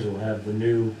 years, we'll have the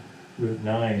new Route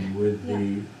 9 with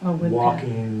the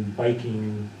walking,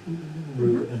 biking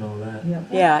route and all that.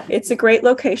 Yeah, it's a great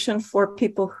location for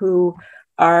people who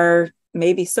are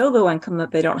maybe so low income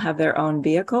that they don't have their own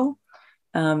vehicle.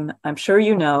 I'm sure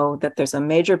you know that there's a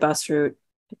major bus route.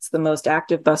 It's the most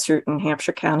active bus route in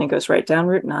Hampshire County, goes right down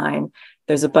Route 9.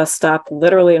 There's a bus stop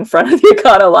literally in front of the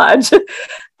Econo Lodge.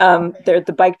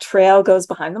 The bike trail goes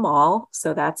behind the mall,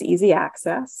 so that's easy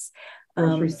access.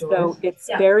 So it's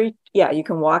you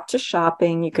can walk to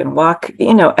shopping, you can walk,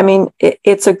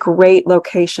 it's a great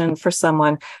location for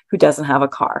someone who doesn't have a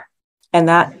car. And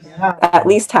that at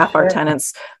least half our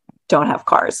tenants don't have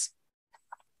cars.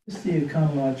 Is the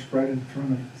Econo Lodge right in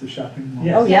front of the shopping mall?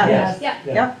 Yes. Oh, yeah. Yes.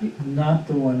 Yeah. Not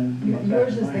the one in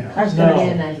Yours is my the house.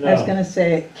 I was going to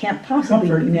say, it can't possibly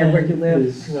be near where you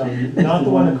live. No, not the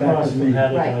one across back of from me.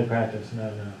 Hadley Right. County Practice,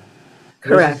 no.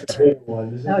 Correct. This is the big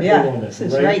one. This is the Oh, big yeah, one this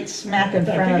that's is right smack in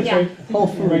front of Whole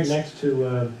Right Foods. next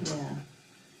to,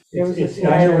 There was a it's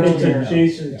flyer it's earlier.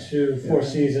 adjacent to Four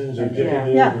Seasons or Jiffy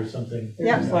Lube Yeah. or something.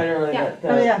 Yeah. It's literally Yeah.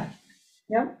 Oh, yeah.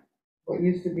 Yep. what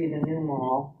used to be the new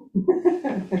mall,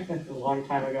 a long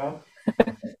time ago.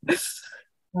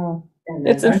 Oh. And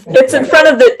then It's in front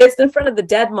of the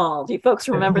dead mall. Do you folks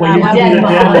remember Well, that you one? can be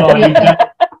a dead mall, you can-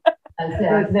 As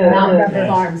The- Mount the- Rushmore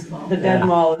Farms Mall. The dead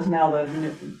mall is now the,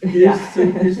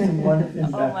 Is the one in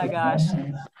Oh back my of gosh.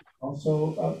 house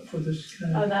also up for this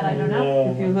kind Oh, of? that I don't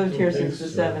know. if you lived here since the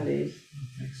 70s.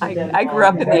 I grew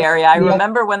up in the area. I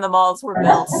remember when the malls were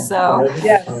built, so.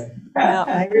 Yes. Yeah.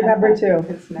 I remember too.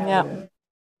 It's now.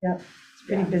 Yeah. It's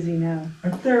pretty busy now.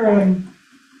 Aren't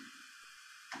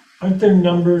there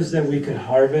numbers that we could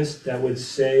harvest that would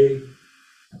say,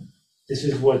 this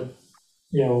is what,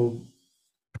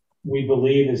 we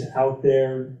believe is out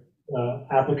there,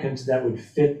 applicants that would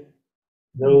fit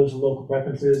those local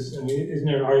preferences? I mean, isn't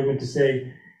there an argument to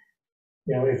say,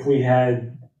 if we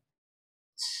had,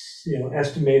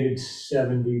 estimated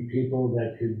 70 people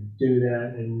that could do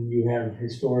that, and you have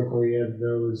historically of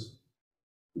those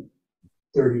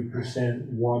 30%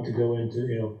 want to go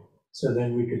into, so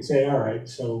then we could say, all right,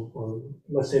 so, or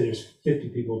let's say there's 50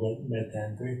 people that met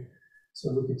that three.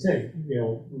 So we could say,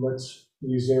 let's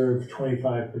reserve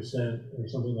 25% or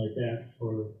something like that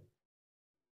for,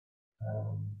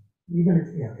 even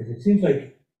if, because it seems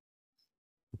like.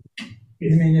 I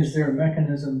mean, is there a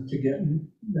mechanism to get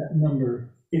that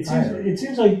number? It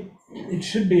seems like it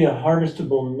should be a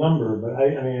harvestable number, but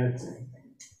I mean,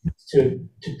 to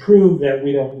prove that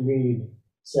we don't need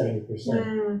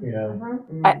 70%,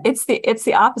 It's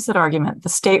the opposite argument. The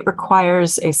state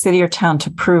requires a city or town to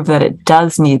prove that it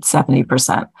does need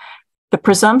 70%. The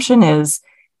presumption is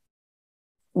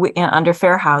under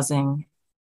fair housing,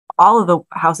 all of the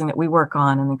housing that we work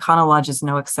on, and Econo Lodge is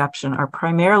no exception, are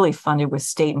primarily funded with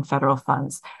state and federal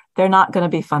funds. They're not going to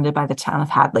be funded by the town of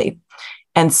Hadley.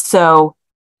 And so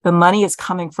the money is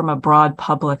coming from a broad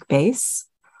public base.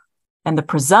 And the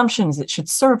presumption is it should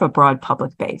serve a broad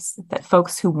public base, that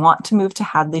folks who want to move to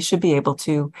Hadley should be able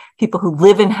to, people who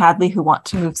live in Hadley who want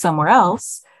to move somewhere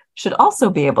else should also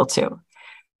be able to.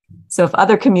 So if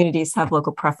other communities have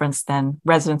local preference, then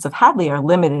residents of Hadley are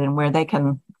limited in where they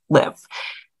can live.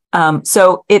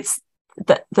 So it's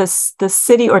the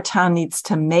city or town needs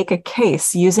to make a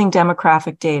case using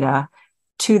demographic data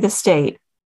to the state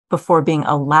before being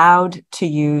allowed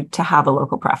to have a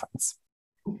local preference.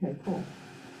 Okay, cool.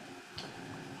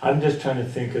 I'm just trying to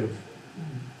think of,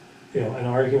 an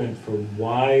argument for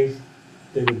why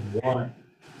they would want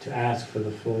to ask for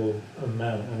the full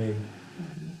amount. I mean,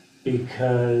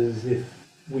 because if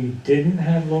we didn't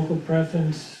have local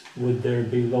preference, would there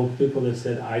be local people that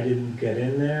said, I didn't get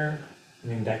in there? I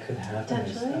mean, that could happen,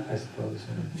 I suppose.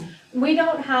 We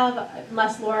don't have,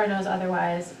 unless Laura knows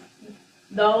otherwise,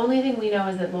 the only thing we know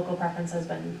is that local preference has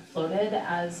been floated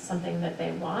as something that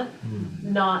they want,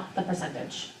 not the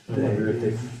percentage. I wonder if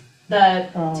they, The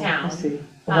Oh, town. I see.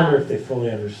 I wonder if they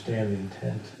fully understand the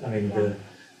intent. I mean,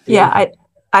 Yeah,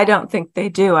 I don't think they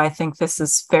do. I think this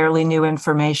is fairly new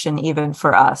information even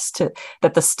for us,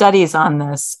 that the studies on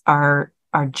this are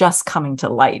just coming to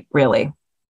light, really.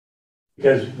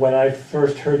 Because when I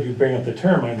first heard you bring up the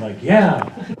term, I'm like,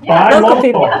 local buy local,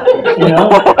 people.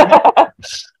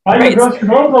 buy Right. your grocery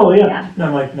local, Yeah. And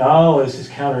I'm like, no, this is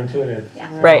counterintuitive.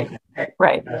 Yeah. Right.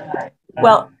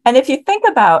 Well, and if you think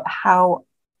about how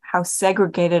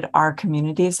segregated our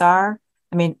communities are,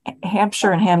 I mean,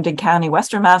 Hampshire and Hampden County,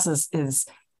 Western Mass is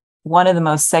one of the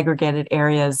most segregated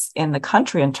areas in the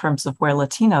country in terms of where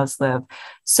Latinos live.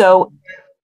 So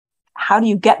how do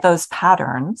you get those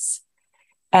patterns?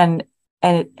 And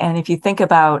if you think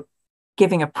about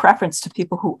giving a preference to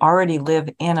people who already live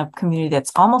in a community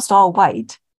that's almost all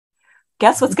white,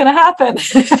 guess what's going to happen?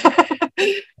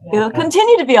 It'll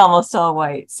continue to be almost all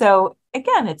white. So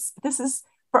again, this is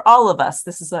for all of us.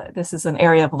 This is an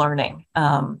area of learning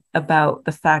about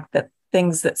the fact that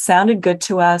things that sounded good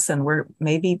to us and were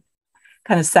maybe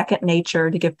kind of second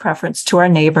nature to give preference to our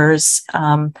neighbors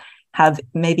have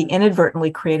maybe inadvertently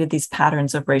created these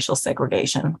patterns of racial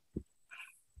segregation.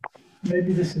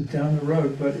 Maybe this is down the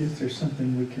road, but is there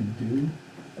something we can do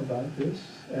about this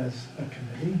as a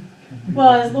committee?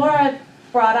 Well, as Laura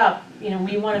brought up,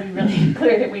 we want to be really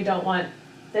clear that we don't want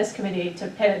this committee to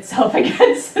pit itself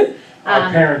against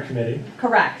Our parent committee,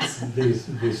 correct.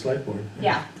 the select board.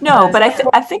 Yeah. No, but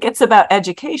I think it's about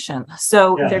education.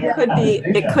 So Yeah.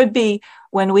 there could be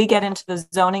when we get into the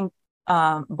zoning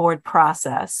board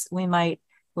process, we might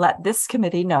let this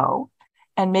committee know,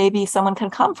 and maybe someone can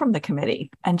come from the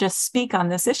committee and just speak on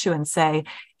this issue and say,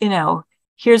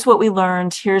 here's what we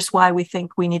learned. Here's why we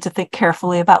think we need to think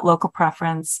carefully about local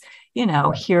preference.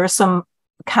 Here are some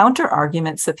counter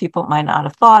arguments that people might not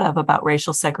have thought of about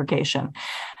racial segregation.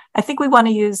 I think we want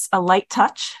to use a light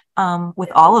touch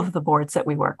with all of the boards that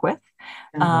we work with.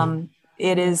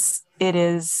 It is,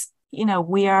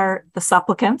 we are the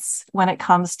supplicants when it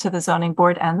comes to the zoning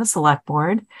board and the select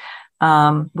board.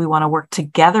 We want to work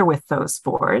together with those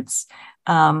boards.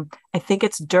 I think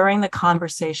it's during the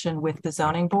conversation with the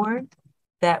zoning board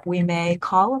that we may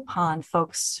call upon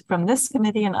folks from this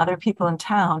committee and other people in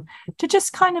town to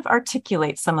just kind of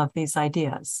articulate some of these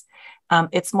ideas.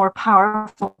 It's more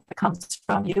powerful if it comes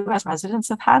from you as residents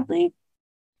of Hadley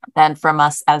than from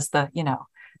us as the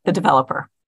developer.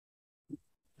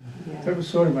 That was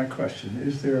sort of my question.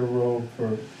 Is there a role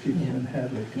for people in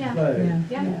Hadley to Yeah. play,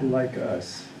 Yeah. like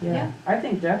us? Yeah, I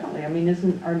think definitely. I mean,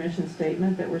 isn't our mission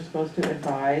statement that we're supposed to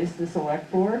advise the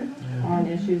select board on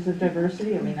issues of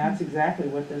diversity? I mean, that's exactly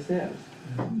what this is.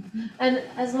 And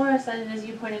as Laura said, and as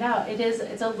you pointed out,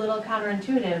 it's a little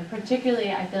counterintuitive,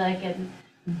 particularly I feel like in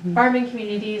farming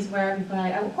communities where people are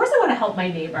like, of course I want to help my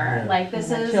neighbor. Like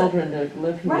this is Children to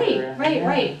live here.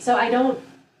 right. So I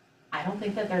don't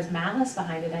think that there's malice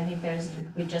behind it. I think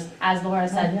we just, as Laura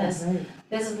said,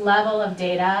 this level of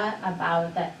data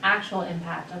about the actual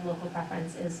impact of local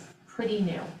preference is pretty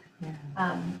new.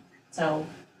 So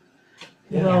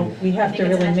Well, we have I to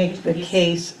think it's really an make the education piece.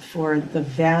 case for the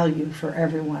value for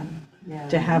everyone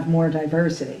to have more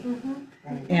diversity.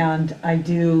 And I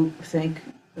do think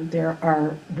there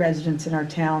are residents in our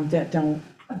town that don't,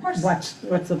 of course.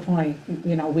 what's the point?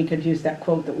 You know, we could use that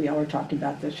quote that we all were talking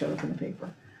about that showed up in the paper.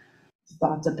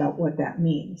 Thoughts about what that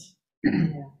means.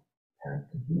 I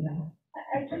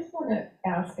just want to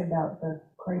ask about the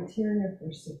criteria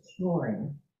for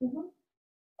securing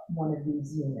one of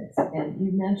these units. And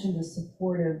you mentioned the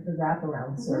support of the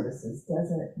wraparound services.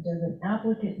 Does an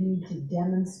applicant need to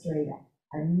demonstrate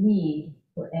a need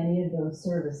for any of those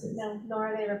services? No, nor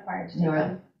are they required to take Nor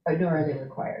them. nor are they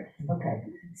required. Okay.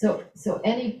 So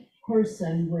any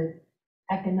person with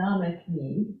economic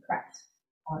need, Correct.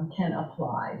 can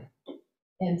apply.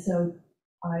 And so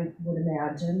I would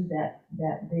imagine that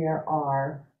there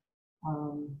are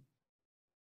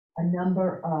a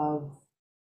number of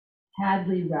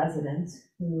Hadley residents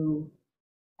who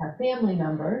have family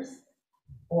members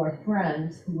or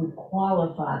friends who would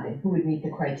qualify, who would meet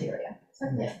the criteria.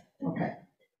 Yeah, okay.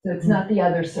 So it's not the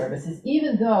other services,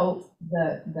 even though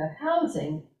the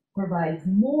housing provides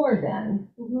more than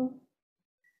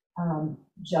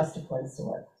just a place to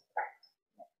live.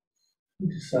 Who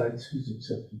decides who's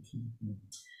accepted?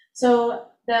 So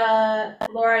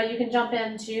Laura, you can jump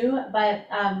in too, but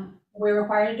we're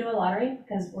required to do a lottery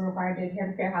because we're required to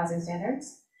adhere to fair housing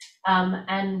standards.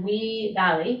 And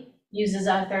Valley uses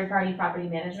a third-party property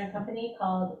management company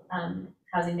called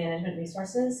Housing Management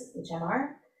Resources,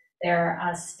 HMR. They're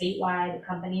a statewide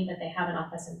company, but they have an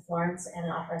office in Florence and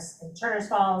an office in Turner's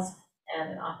Falls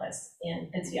and an office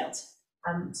in Pittsfield.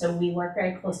 So we work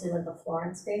very closely with the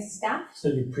Florence-based staff. So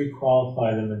you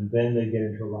pre-qualify them and then they get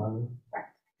into a lottery?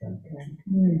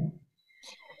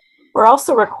 We're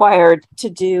also required to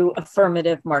do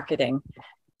affirmative marketing.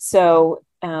 So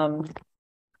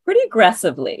pretty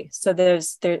aggressively. So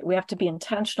we have to be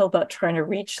intentional about trying to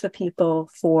reach the people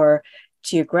for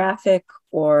geographic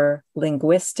or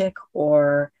linguistic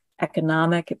or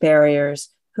economic barriers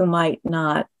who might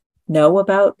not know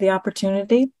about the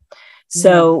opportunity.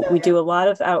 So we do a lot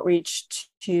of outreach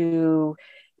to,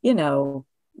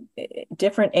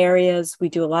 different areas. We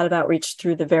do a lot of outreach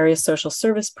through the various social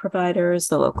service providers,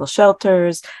 the local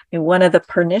shelters. I mean, one of the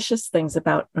pernicious things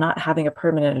about not having a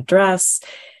permanent address,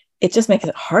 it just makes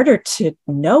it harder to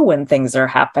know when things are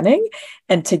happening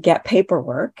and to get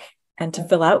paperwork and to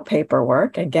fill out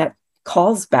paperwork and get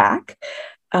calls back.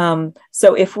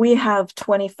 So if we have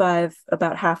 25,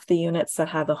 about half the units that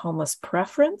have a homeless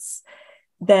preference,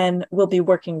 then we'll be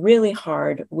working really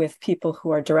hard with people who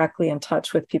are directly in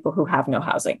touch with people who have no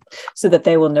housing so that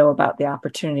they will know about the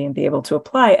opportunity and be able to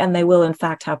apply. And they will, in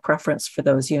fact, have preference for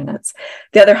those units.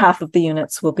 The other half of the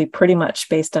units will be pretty much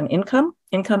based on income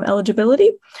eligibility.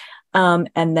 And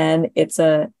then it's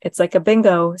like a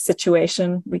bingo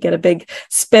situation. We get a big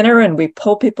spinner and we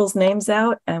pull people's names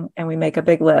out and we make a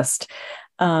big list.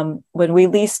 When we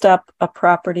leased up a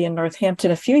property in Northampton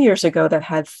a few years ago that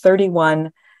had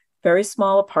 31 very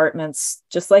small apartments,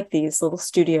 just like these little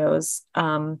studios,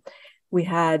 we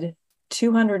had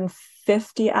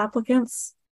 250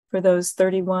 applicants for those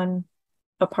 31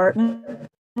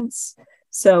 apartments.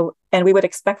 So, and we would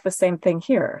expect the same thing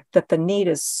here, that the need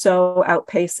is so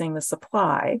outpacing the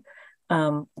supply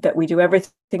that we do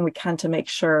everything we can to make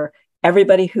sure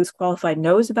everybody who's qualified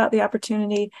knows about the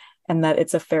opportunity and that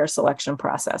it's a fair selection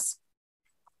process.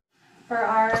 For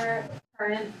our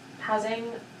current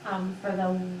housing, for the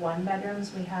one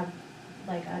bedrooms, we have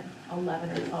like a 11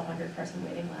 or 1,200 person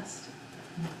waiting list.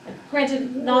 And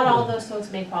granted, not all of those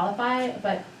folks may qualify,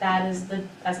 but that's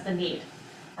the need.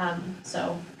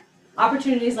 So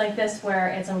opportunities like this where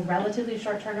it's a relatively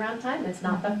short turnaround time, it's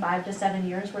not the 5 to 7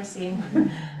 years we're seeing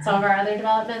some of our other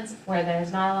developments, where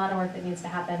there's not a lot of work that needs to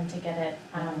happen to get it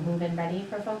move-in ready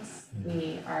for folks,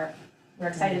 we're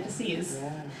excited to seize.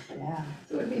 Yeah.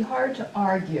 So it would be hard to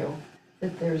argue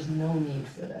that there's no need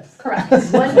for this. Correct.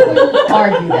 One could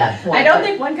argue that point. I don't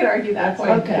think one could argue that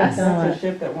point. Okay. That's a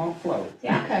ship that won't float.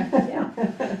 Yeah. Okay, yeah.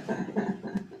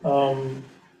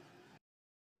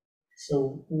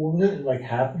 So was it like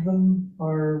half of them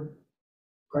are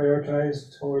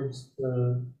prioritized towards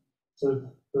the 30%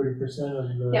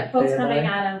 of the Yeah, folks coming AMI?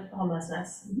 out of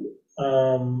homelessness.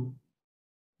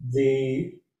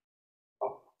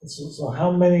 So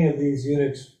how many of these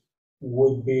units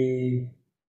would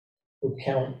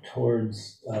count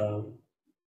towards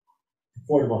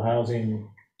affordable housing,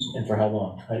 and for how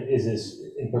long? Is this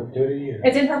in perpetuity? Or?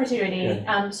 It's in perpetuity.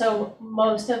 So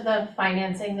most of the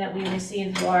financing that we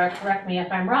received, Laura, correct me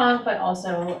if I'm wrong, but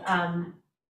also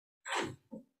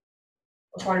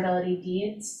affordability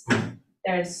deeds.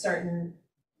 There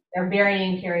are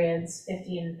varying periods,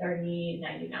 15, 30,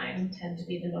 99 tend to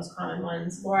be the most common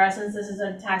ones. Laura, since this is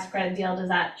a tax credit deal, does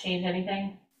that change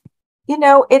anything? You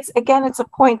know, it's a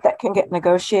point that can get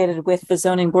negotiated with the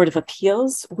Zoning Board of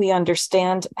Appeals. We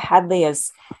understand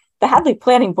the Hadley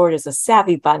Planning Board is a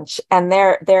savvy bunch, and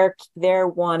they're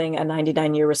wanting a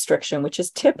 99-year restriction, which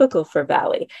is typical for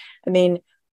Valley. I mean,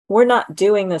 we're not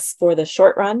doing this for the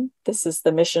short run. This is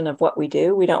the mission of what we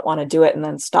do. We don't want to do it and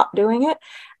then stop doing it.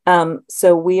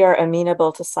 So we are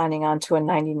amenable to signing on to a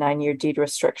 99-year deed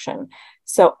restriction.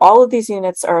 So all of these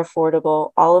units are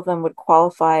affordable. All of them would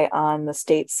qualify on the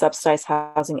state's subsidized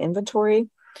housing inventory.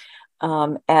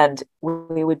 And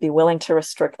we would be willing to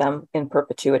restrict them in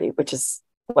perpetuity, which is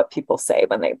what people say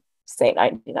when they say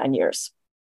 99 years.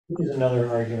 There's another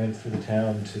argument for the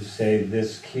town to say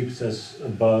this keeps us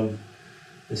above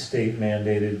the state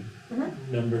mandated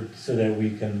number so that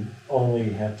we can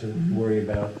only have to worry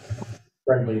about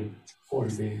friendly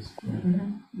 40Bs.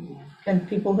 Can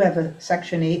people who have a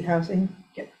Section 8 housing,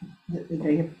 do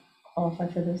they qualify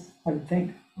for this? I would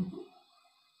think.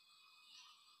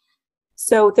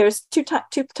 So there's two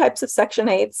types of Section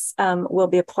 8s. We'll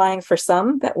be applying for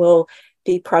some that will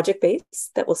be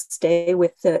project-based, that will stay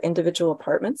with the individual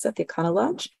apartments at the Econo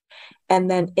Lodge.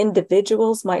 And then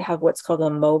individuals might have what's called a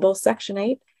mobile Section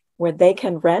 8, where they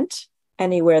can rent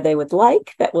anywhere they would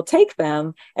like that will take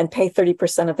them and pay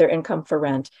 30% of their income for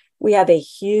rent. We have a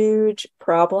huge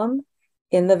problem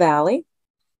in the Valley,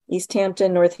 East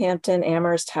Hampton, Northampton,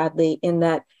 Amherst, Hadley, in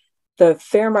that the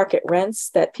fair market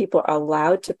rents that people are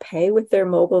allowed to pay with their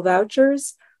mobile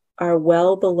vouchers are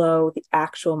well below the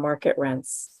actual market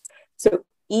rents. So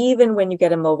even when you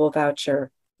get a mobile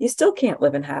voucher, you still can't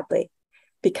live in Hadley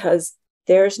because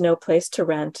there's no place to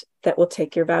rent that will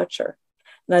take your voucher.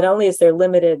 Not only is there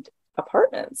limited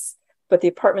apartments, but the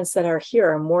apartments that are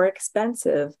here are more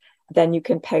expensive than you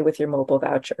can pay with your mobile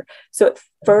voucher. So it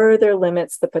further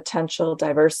limits the potential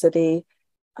diversity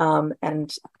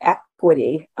and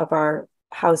equity of our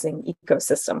housing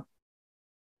ecosystem.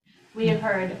 We have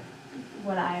heard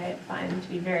what I find to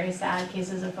be very sad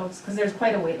cases of folks, because there's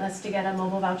quite a wait list to get a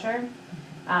mobile voucher.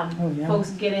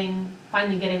 Folks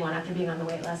finally getting one after being on the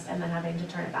wait list and then having to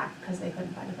turn it back because they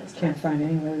couldn't find a place to Can't rent. find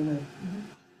anywhere to live.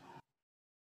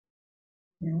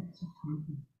 Yeah, it's a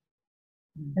problem.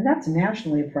 And that's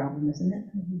nationally a problem, isn't it?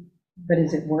 But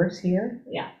is it worse here?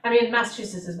 Yeah, I mean,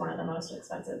 Massachusetts is one of the most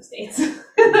expensive states in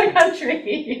the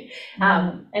country.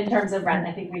 In terms of rent,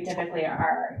 I think we typically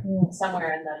are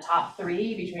somewhere in the top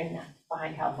 3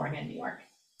 behind California and New York.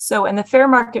 So, and the fair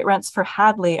market rents for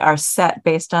Hadley are set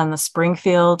based on the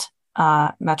Springfield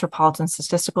metropolitan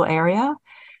statistical area.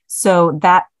 So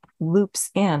that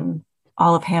loops in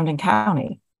all of Hampden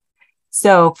County.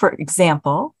 So, for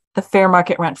example, the fair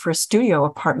market rent for a studio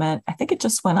apartment, I think it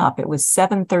just went up. It was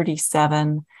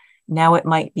 $737. Now it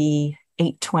might be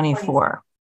 $824.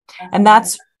 And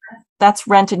that's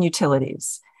rent and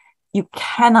utilities. You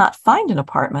cannot find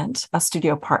a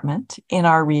studio apartment in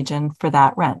our region for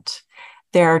that rent.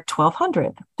 They're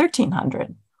 $1,200,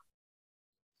 $1,300.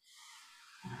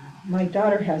 My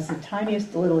daughter has the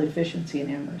tiniest little efficiency in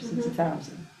Amherst. It's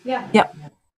 1,000. Yeah. Yep.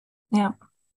 Yeah.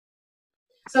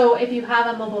 So if you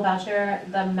have a mobile voucher,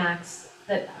 the max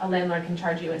that a landlord can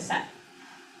charge you is set.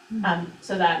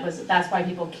 So that's why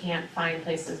people can't find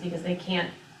places, because the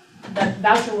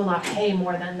voucher will not pay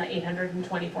more than the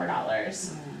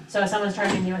 $824. So if someone's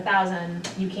charging you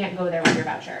 $1,000, you can't go there with your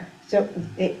voucher. So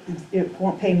it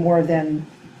won't pay more than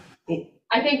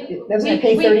I think doesn't it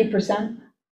pay 30%?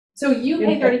 So you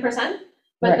pay 30%,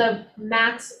 but Right. the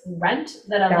max rent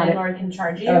that a Got it. landlord can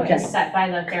charge you Okay. is set by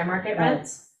the fair market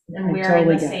rents. And I we're in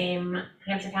totally the get it. same,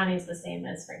 Hampshire County is the same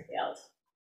as Springfield.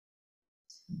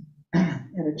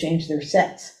 Gotta change their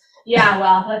sets. Yeah,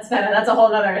 well, that's a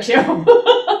whole other issue.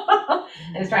 I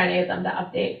was trying to get them to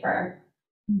update for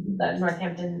the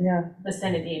Northampton Yeah.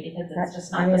 vicinity because it's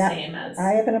just I not the mean, same as.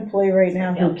 I have an employee right now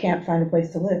who Springfield. can't find a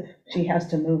place to live. She has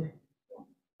to move.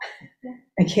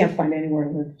 And can't find anywhere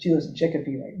to live. She lives in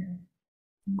Chicopee right now.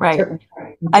 Right. Certainly-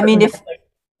 I mean, certainly-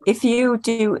 if you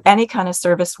do any kind of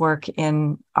service work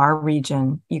in our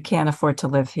region, you can't afford to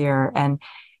live here. And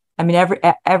I mean,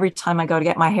 every time I go to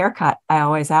get my hair cut, I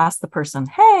always ask the person,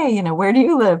 hey, where do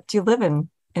you live? Do you live in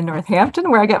Northampton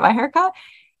where I get my hair cut?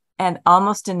 And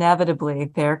almost inevitably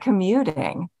they're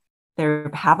commuting. They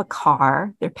have a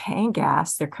car, they're paying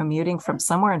gas, they're commuting from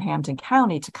somewhere in Hampton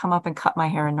County to come up and cut my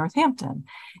hair in Northampton.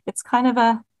 It's kind of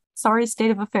a sorry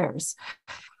state of affairs.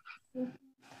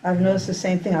 I've noticed the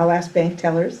same thing. I'll ask bank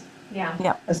tellers,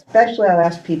 Yeah. especially I'll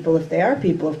ask people if they are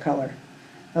people of color.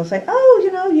 I'll say,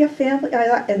 oh, you have family,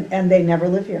 and they never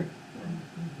live here.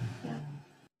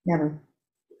 Never.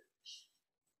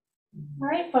 All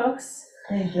right, folks.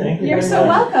 Thank You're very so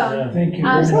much. welcome. Yeah. Thank you.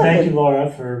 And thank you, Laura,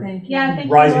 for Thank you. Yeah, thank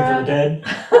you, rising Laura. from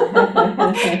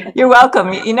the dead. You're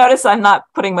welcome. You notice I'm not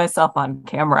putting myself on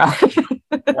camera. I'm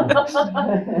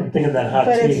thinking of that hot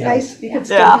But tea. it's nice, you can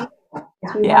still Yeah. be,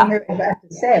 because we Yeah. want to hear what you have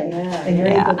to say, and you're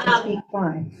Yeah. able to speak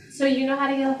fine. So you know how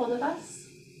to get a hold of us.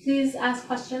 Please ask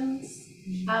questions.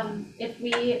 If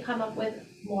we come up with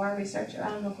more research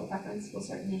around local preference, we'll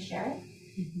certainly share it.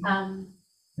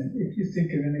 And if you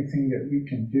think of anything that we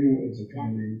can do as a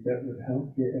community that would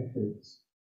help your efforts,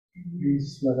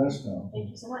 please let us know. Thank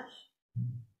you so much.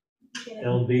 Appreciate it.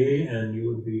 LB and you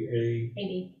would be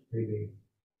Maybe. maybe.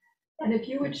 And if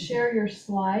you would share your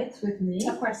slides with me,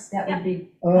 Of course. that would be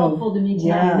Oh, helpful to me to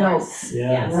yeah. have notes.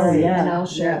 Yeah. Oh, yeah. And I'll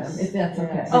share them, Yes. if that's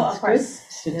okay. Yes. Oh, of It's course.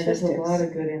 good Yeah, there's a lot statistics.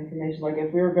 of good information, like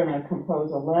if we were gonna compose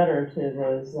a letter to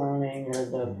the zoning or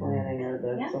the planning or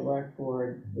the Yeah. select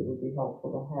board, it would be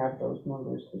helpful to have those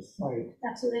numbers to cite.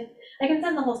 Absolutely. I can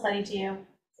send the whole study to you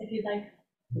if you'd like.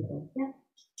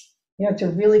 It's a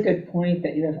really good point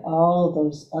that you have all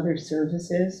those other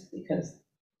services, because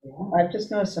Yeah. I've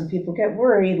just noticed some people get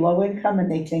worried, low income,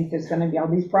 and they think there's gonna be all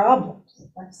these problems.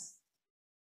 Of course.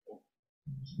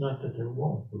 It's not that there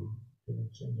won't be.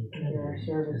 There are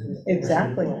services.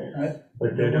 Exactly.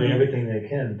 But they're doing everything they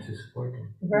can to support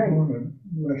them. I don't want to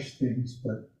rush things,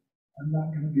 but I'm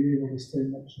not going to be able to stay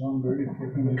much longer if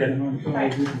we're going to Okay. get on to our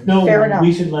business. No, Fair enough.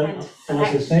 we should let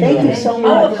Alyssa sing. Thank you about it. so Oh,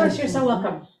 much. of course, you're so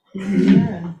welcome.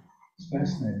 It's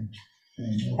fascinating.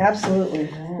 Absolutely.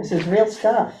 This is real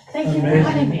stuff. Thank you for Amazing.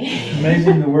 having me.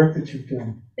 Amazing the work that you've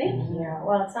done. Thank you.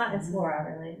 Well, it's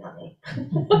Laura, really, not me.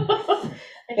 I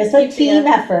It's just a keep team the-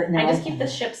 effort I now. just keep the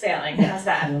ship sailing, how's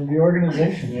that? The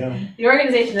organization, Yeah. The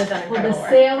organization has done Well, the incredible work.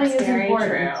 sailing That's is very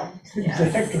important. true. Yes.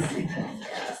 Exactly.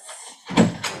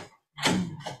 Yes.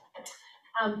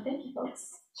 Thank you,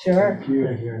 folks. Sure. Thank you.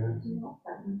 Thank you very much. You're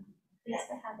welcome. Thanks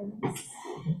for having us.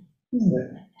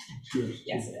 Cheers.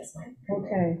 Yes, it is mine.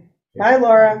 Okay. Bye,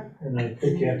 Laura. And I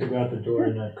think you have to go out the door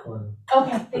in that corner.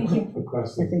 Okay, thank you.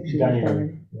 Across I the think she dining left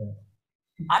room. already.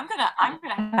 I'm gonna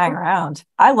hang around.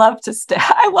 I love to stay.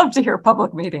 I love to hear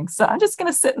public meetings, so I'm just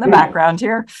gonna sit in the background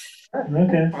here.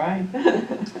 Okay. Right. Well,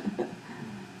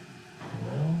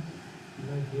 you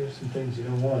might hear some things you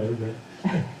don't want to,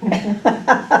 but.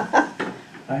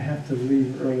 I have to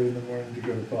leave early in the morning to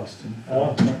go to Boston.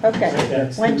 Oh. Okay.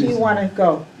 That's the When do you reason. want to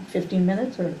go? 15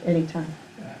 minutes or anytime?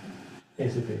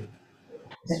 Basically.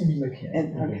 As soon as I can.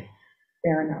 And, Okay. okay,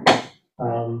 fair enough.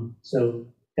 So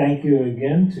thank you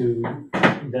again to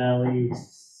Valley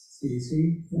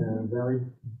CDC, Valley,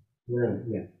 where,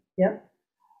 yeah. Yep.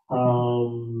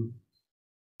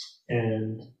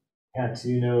 And Pat,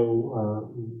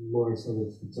 Laura said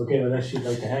it's okay with us, she'd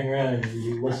like to hang around and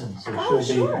you listen, so Oh,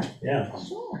 she'll be, sure. yeah.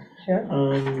 Sure.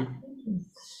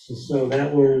 So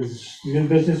that was new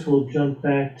business, we'll jump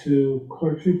back to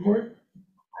clerk's report.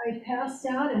 I passed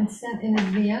out and sent in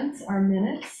advance our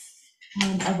minutes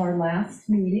of our last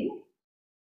meeting.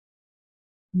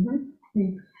 I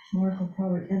think Mark will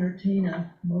probably entertain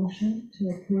a motion to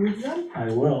approve them. I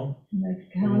will. And I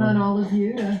count on all of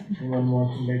you to, Anyone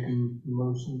want to make a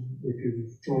motion if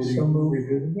you've already So moved.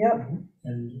 reviewed it? Yep,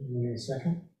 And we need a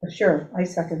second? sure, I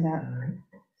second All that. right.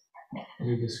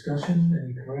 Any discussion,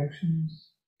 any corrections?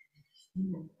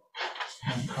 One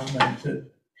comment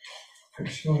that for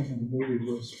showing in the movie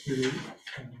was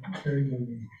very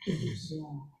moving. It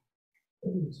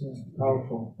was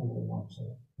powerful. I'm gonna watch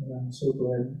that. And I'm so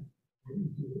glad that you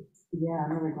did it. Yeah,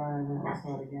 I'm really glad I went and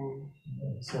saw it again.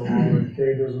 So all in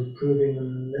favor of approving the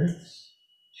minutes?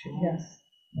 Yes.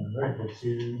 All right, that's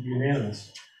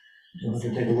unanimous. We'll have to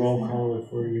take a roll call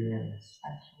for unanimous.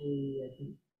 Actually, I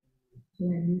think, Do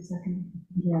I need a second?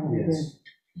 yeah, I did,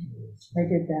 Yes. I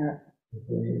did that.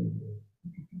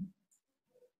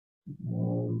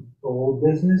 Old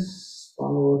business,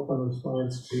 follow up on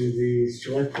response to the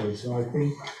select board. So I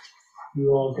think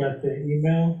you all got the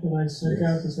email that I sent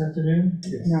out this afternoon?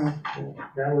 No.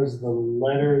 That was the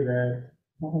letter that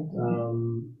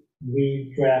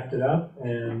we drafted up,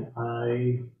 and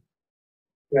I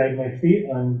dragged my feet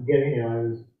on getting,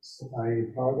 I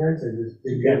apologize, I just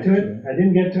didn't get to it. I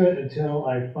didn't get to it until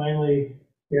I finally,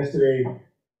 yesterday,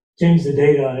 changed the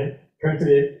date on it, printed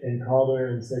it, and called her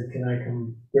and said, can I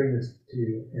come bring this to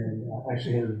you? And I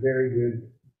actually had a very good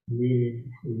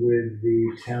meeting with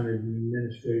the town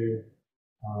administrator.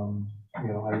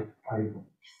 I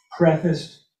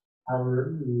prefaced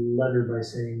our letter by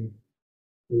saying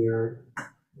we're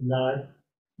not,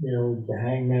 the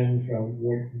hangman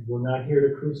we're not here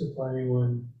to crucify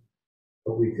anyone,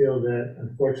 but we feel that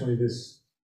unfortunately this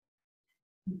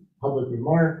public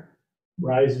remark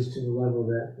rises to the level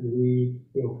that we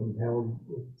feel compelled,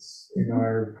 it's in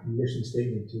our mission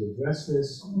statement to address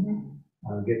this,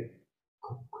 get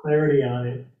clarity on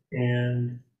it,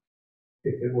 and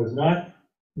if it was not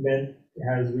meant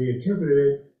as we interpreted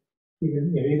it,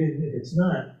 even if it's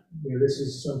not, this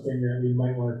is something that we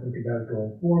might want to think about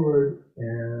going forward,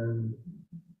 and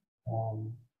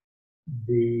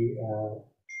the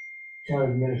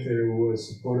town administrator was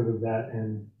supportive of that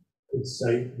and could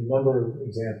cite a number of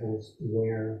examples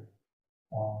where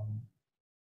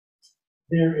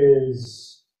there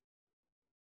is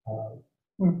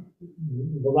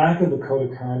the lack of a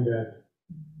code of conduct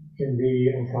can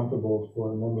be uncomfortable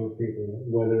for a number of people,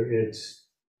 whether it's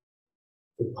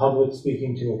the public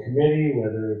speaking to a committee,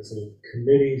 whether it's a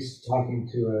committee talking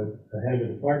to a head of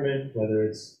a department, whether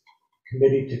it's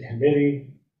committee to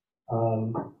committee.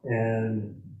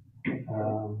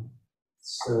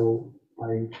 So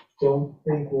I don't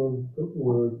think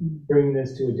we're bringing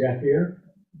this to a deaf ear.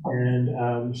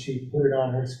 And she put it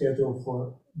on her schedule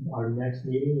for our next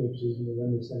meeting, which is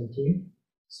November 17th.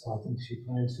 So I think she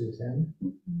plans to attend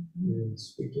and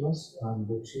speak to us.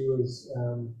 But she was,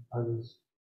 I was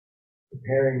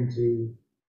preparing to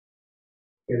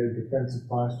get a defensive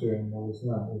posture, and I was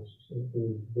not, which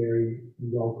was very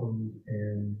welcome.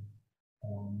 And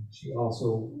she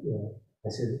also, I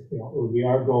said, it would be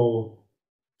our goal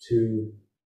to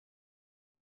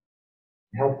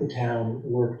help the town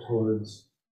work towards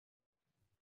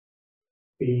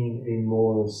being a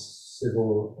more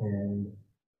civil and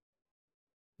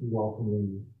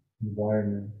welcoming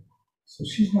environment. So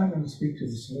she's not going to speak to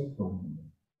the select board.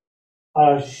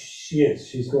 She is.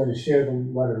 She's going to share the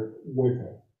letter with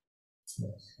her.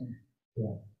 Yes.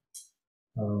 Yeah.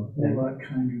 Well, that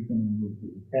kind of thing would be.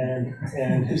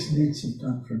 And Just need some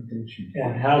confrontation.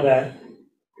 And how that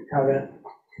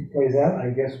plays out, I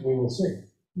guess we will see.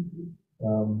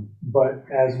 But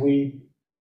as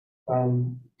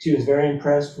she was very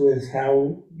impressed with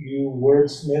how you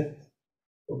wordsmith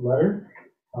the letter.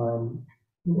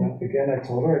 Again, I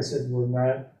told her, I said, we're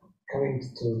not coming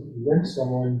to lynch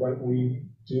someone, but we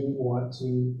do want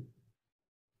to,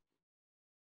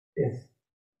 if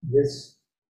this,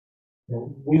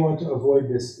 we want to avoid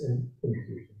this in the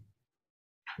future.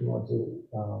 We want to,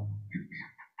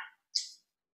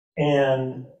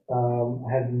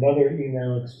 I had another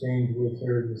email exchange with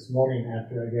her this morning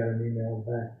after I got an email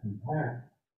back from Pat.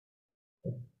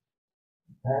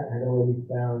 Pat had already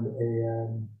found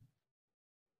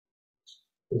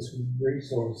this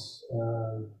resource,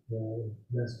 the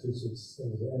Massachusetts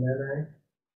MMA,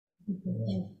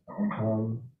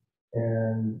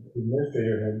 and the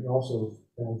administrator had also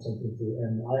found something through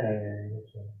MIIA.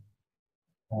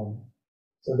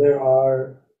 So there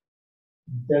are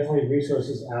definitely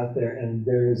resources out there, and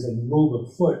there is a move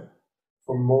afoot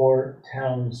for more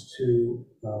towns to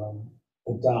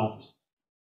adopt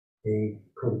a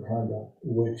code of conduct,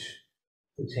 which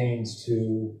pertains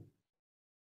to,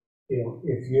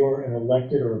 if you're an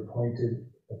elected or appointed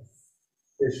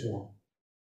official,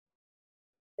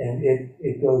 and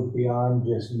it goes beyond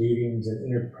just meetings and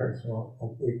interpersonal,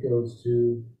 it goes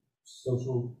to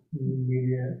social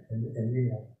media and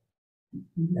email.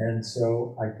 And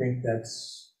so I think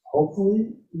that's,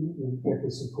 hopefully, we get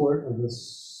the support of the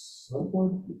select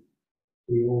board.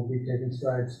 We will be taking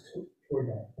strides toward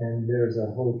that. And there's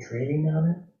a whole training on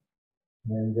it.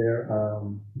 And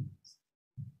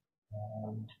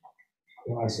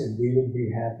I said we would be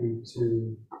happy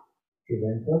to give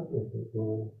input if it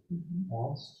were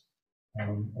asked.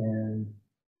 And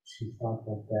she thought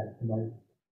that might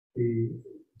be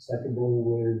acceptable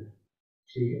with,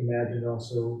 she imagined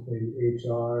also maybe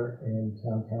HR and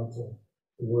town council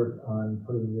work on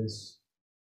putting this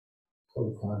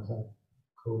code of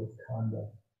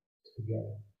conduct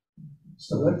together.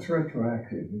 So that's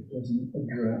retroactive, it doesn't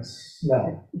address.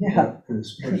 No, Yeah, what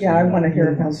this person Yeah, I wanna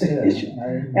hear about the said. issue.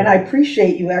 and I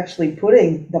appreciate you actually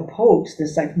putting the post,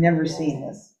 this, I've never seen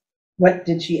this. What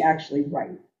did she actually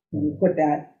write? And you put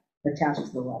that attached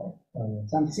to the letter.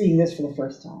 So I'm seeing this for the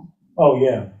first time. oh,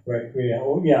 yeah, right, yeah,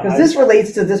 oh, yeah. Because this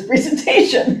relates to this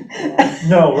presentation.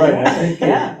 No, right, I think,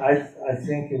 Yeah. I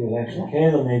think it was actually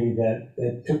Kayla maybe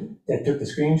that took the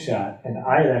screenshot, and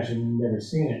I had actually never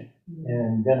seen it.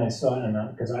 And then I saw it, and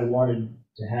because I wanted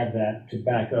to have that to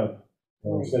back up,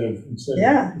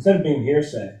 Yeah. instead of being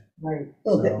hearsay. Right.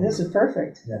 Oh, So- this is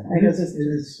perfect. Yeah. I It guess is, it's- it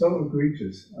is so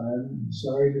egregious. I'm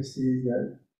sorry to see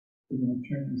that we're going to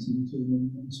turn this into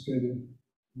an administrative.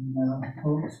 Now,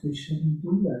 folks, we shouldn't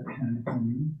do that kind of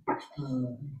thing.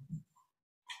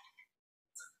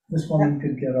 This woman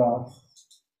could get off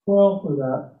well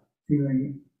without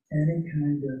feeling any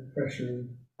kind of pressure.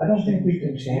 I don't think we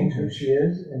can change who she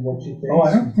is and what she thinks. Oh,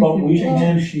 I don't but think we we can can,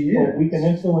 change who she but we is. can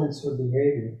influence her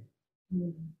behavior.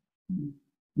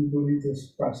 We believe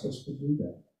this process will do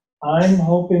that. I'm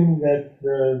hoping that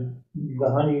the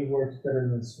honey works better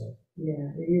than the sweet.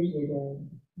 Yeah, it usually does.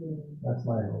 That's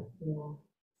my hope. Yeah.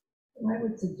 And I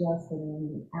would suggest that in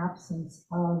the absence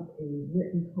of a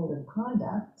written code of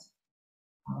conduct,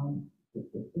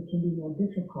 it can be more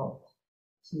difficult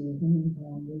to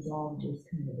resolve this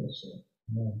kind of issue.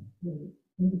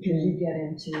 Because you get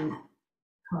into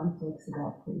conflicts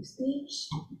about free speech,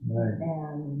 Right.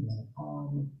 and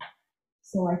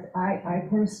so I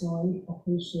personally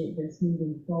appreciate this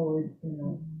moving forward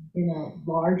in a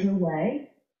larger way,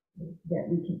 that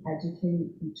we can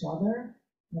educate each other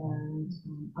and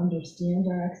understand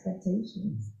our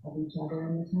expectations of each other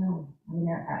in the town. I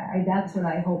mean, that's what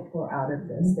I hope for out of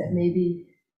this, that maybe,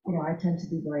 I tend to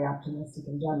be very optimistic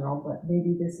in general, but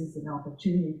maybe this is an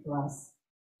opportunity for us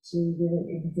to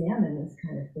really examine this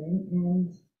kind of thing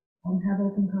and have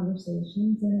open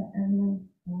conversations and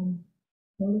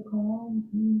protocol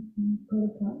and code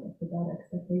of conduct about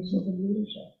expectations of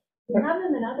leadership. We have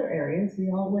them in other areas. We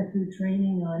all went through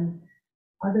training on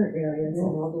other areas. Yeah,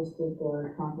 we'll just do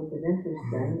the conflict of interest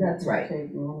thing. That's right.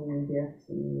 Take money and gifts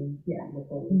and, Yeah. what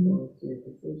that influence your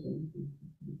decisions.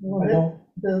 Well,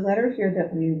 the letter here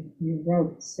that you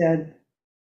wrote said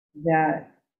that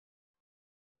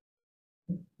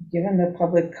given the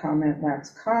public comment lacks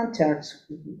context,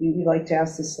 we would like to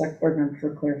ask the select board member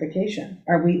for clarification.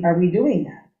 Are we doing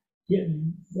that? Yeah,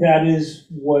 that is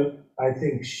what I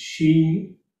think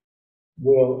she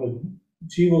will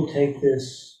take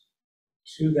this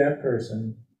to that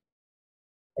person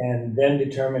and then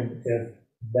determine if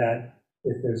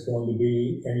there's going to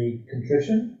be any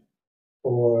contrition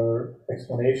or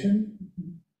explanation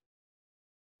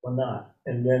or not,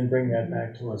 and then bring that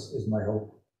back to us is my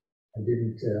hope. I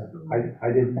didn't,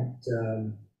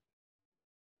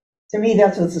 To me,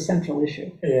 that's what's the central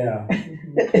issue. yeah.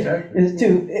 Is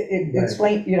to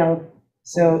explain,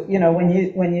 so,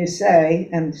 when you say,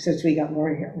 and since we got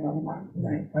Lori here, well, not,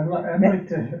 right? I'd like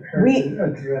to her to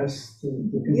address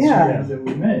the Yeah. concerns that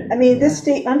we made. I mean, this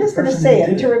state, I'm just gonna say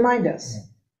it to remind us.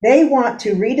 They want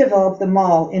to redevelop the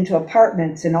mall into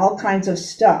apartments and all kinds of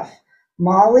stuff.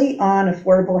 Molly on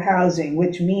affordable housing,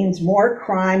 which means more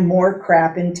crime, more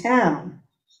crap in town.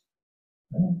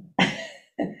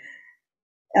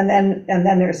 And then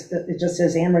it just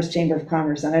says Amherst Chamber of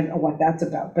Commerce, and I don't know what that's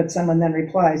about, but someone then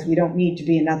replies, we don't need to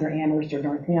be another Amherst or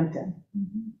Northampton.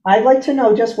 I'd like to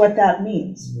know just what that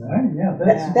means. Right, yeah,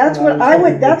 That's what I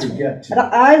would, was hoping we could get to.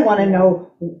 but I want to know,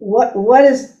 what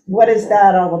is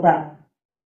that all about?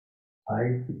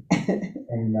 I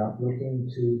am not looking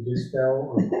to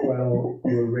dispel or quell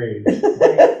your rage.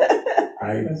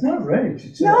 It's not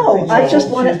rage. No, I just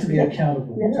want to it- be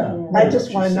accountable. Yeah. I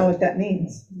just want to know what that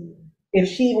means. If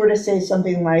she were to say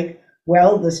something like,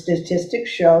 well, the statistics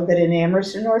show that in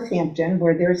Amherst and Northampton,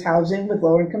 where there's housing with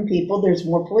low-income people, there's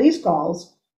more police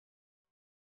calls.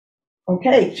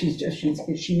 Okay,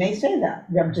 she may say that.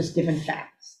 I'm just giving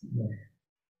facts.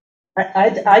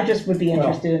 I just would be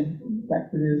interested in, but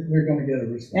We're going to get a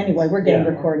response. anyway, we're getting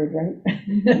Yeah. recorded, right?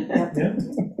 Yeah.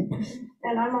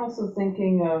 And I'm also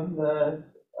thinking of the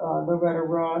Loretta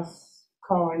Ross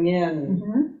calling in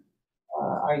Mhm.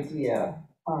 idea,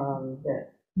 that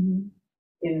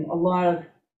in a lot of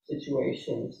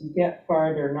situations, you get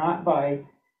farther not by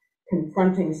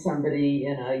confronting somebody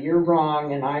in a you're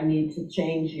wrong and I need to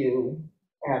change you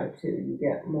attitude. You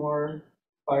get more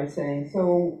by saying,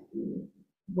 so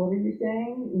what are you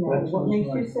saying? What makes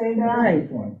you say that? Right.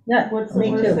 Yeah, What's the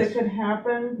me worst too. that could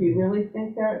happen? Do you really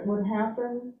think that would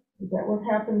happen? Is that what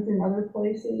happens in other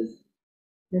places?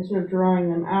 You're sort of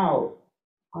drawing them out.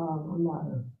 I'm not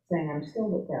saying I'm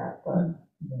skilled at that, but,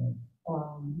 I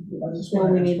just so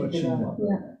want we to need ask to what you develop.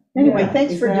 know. Anyway, Yeah,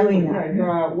 thanks for exactly. doing that. Yeah,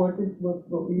 draw out, what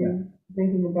were you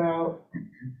thinking about?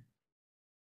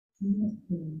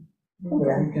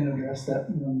 Well, we can address that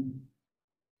when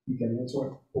we get it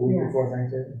sort. A week Yeah. before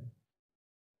Thanksgiving.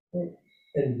 Right.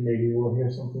 And maybe we'll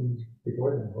hear something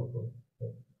before then, hopefully.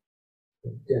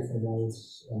 But definitely that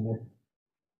was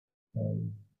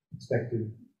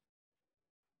expected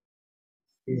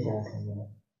feedback on that.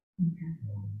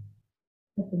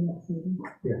 At the next meeting.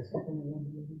 Yes. At the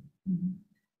next meeting.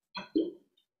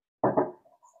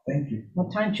 Thank you. Well,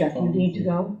 time check, you need to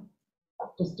go?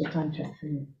 Just a time check for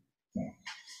you.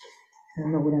 I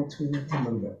don't know what else we need. A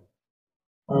little bit.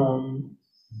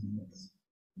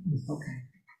 Okay.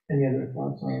 Any other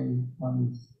thoughts on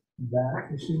that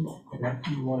issue that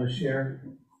you want to share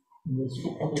in this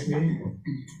public meeting?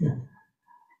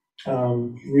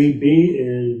 Read B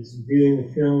is viewing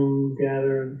the film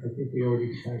gather. I think we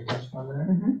already kind of touched on that.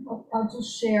 I'll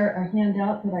just share a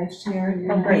handout that I shared.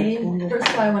 Oh, great. First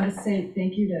of all, I want to say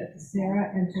thank you to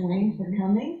Sarah and to Wayne for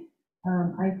coming.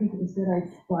 I think it was good. I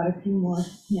brought a few more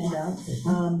handouts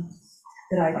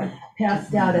that I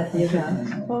passed out at the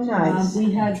event. Oh, nice.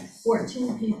 We had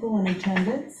 14 people in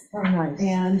attendance, Oh, nice.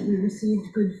 and we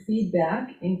received good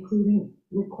feedback, including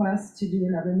requests to do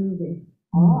another movie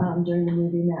during the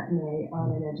movie matinee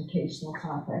on an educational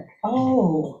topic.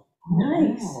 Oh,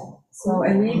 nice. So,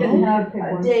 and we even have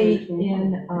a date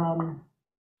in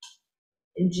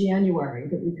January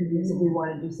that we could use if we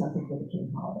want to do something for the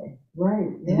King holiday. Right,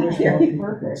 I wish yeah, more people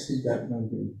could perfect. see that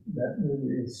movie. That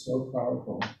movie is so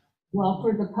powerful. Well,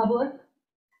 for the public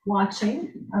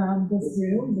watching the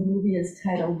Zoom, the movie is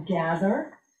titled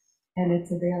Gather, and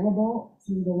it's available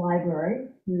through the library,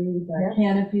 through the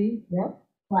Canopy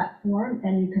platform,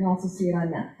 and you can also see it on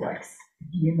Netflix.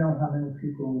 Do you know how many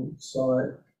people saw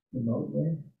it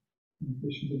remotely? In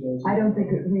addition to those? I don't think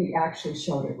we actually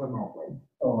showed it remotely.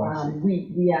 Oh, I see.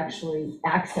 We actually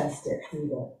accessed it through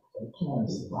the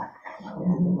Canopy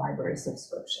platform and the library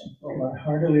subscription. Well, I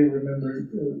heartily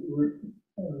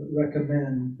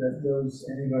recommend that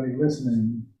anybody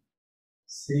listening,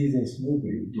 see this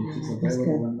movie, which is That's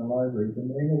available in the library. The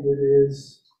name of it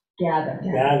is, Gather.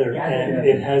 Gather, Gather. and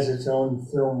it has its own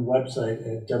film website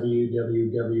at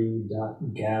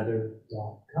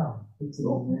www.gather.com. it's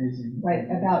amazing. Right,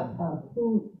 about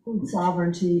food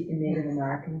sovereignty in Native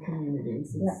American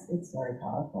communities. It's very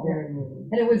powerful. Very moving.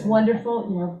 And it was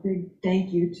wonderful, big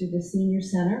thank you to the Senior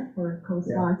Center for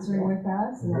co-sponsoring with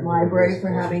us, and the library for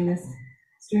having this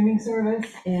streaming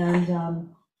service, and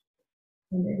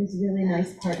it was a really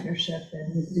nice partnership,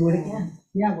 and Let's do it again.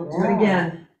 yeah, we'll do it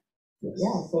again.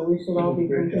 Yeah, so we should all be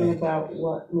Great thinking job. about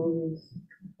what movies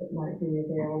that might be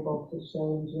available to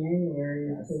show in January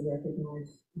to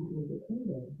recognize Martin Luther King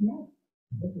Day. Yeah.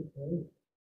 That'd be great.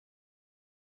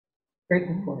 Great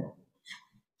report.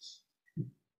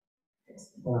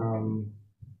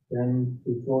 Then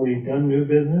we've already done new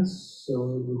business, so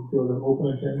we'll go to open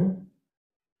agenda.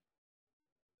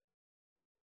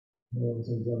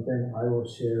 I will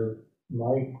share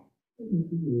my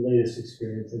latest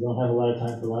experience. I don't have a lot of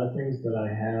time for a lot of things, but I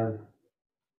have,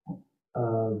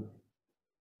 on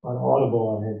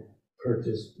Audible, I have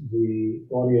purchased the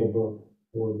audiobook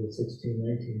for the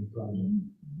 1619 project.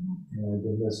 And I've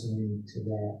been listening to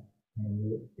that,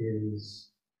 and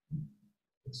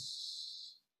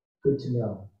it's good to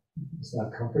know. It's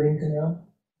not comforting to know,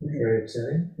 it's very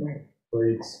upsetting, but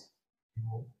it's,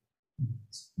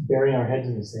 burying our heads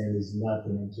in the sand is not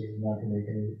the answer, it's not gonna make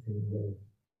anything better.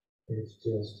 It's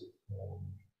just,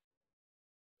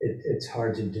 it's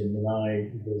hard to deny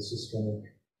the systemic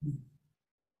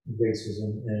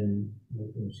racism, and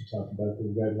when she talked about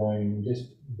the redlining, just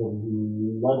the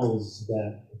levels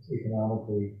that it's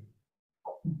economically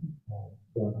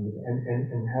done under,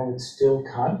 and how it's still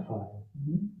codified.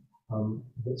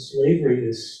 But slavery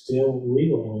is still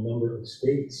legal in a number of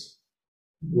states,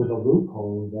 with a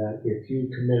loophole that if you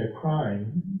commit a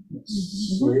crime,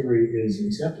 slavery is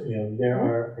accepted. There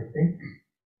are, I think,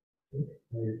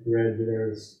 I read that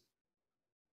there's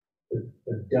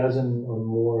a dozen or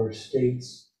more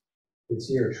states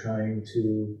this year trying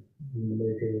to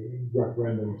make a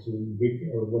referendum to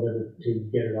get, or whatever, to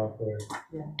get it off their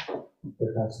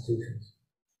constitutions.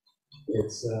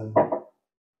 It's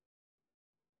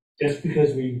just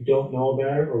because we don't know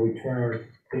about it or we turn our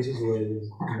faces away is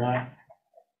not.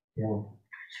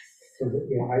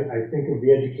 I think of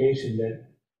the education that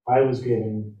I was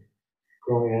given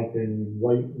growing up in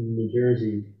white New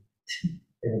Jersey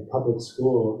in a public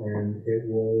school, and it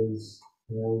was,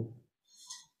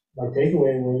 my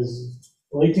takeaway was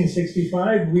well,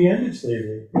 1865, we ended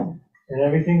slavery, and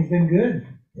everything's been good,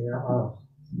 you know, oh,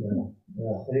 no,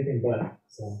 anything but,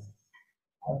 so.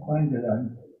 I find that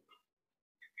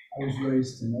I was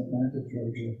raised in Atlanta,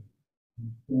 Georgia,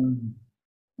 born,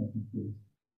 I think it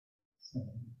was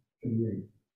 38,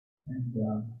 and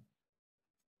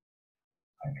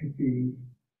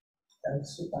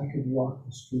I could walk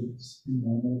the streets in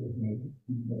my neighborhood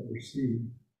and never see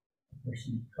a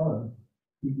person of color,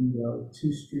 even though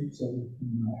 2 streets over from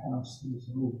my house there was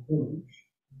a little village.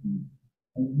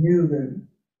 I knew that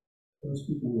those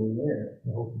people were there.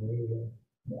 The whole community.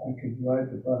 I could ride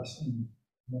the bus and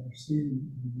never see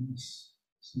them unless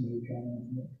somebody got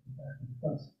on the back of the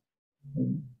bus.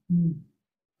 And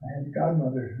I had a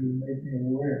godmother who made me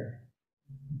aware.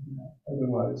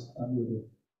 Otherwise, I would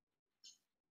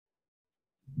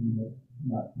have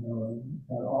not known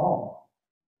at all.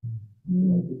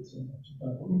 I did so much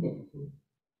about it.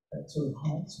 That sort of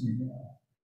haunts me now.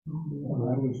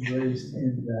 I was raised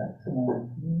in that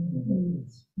time, and it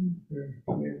was very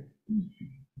clear.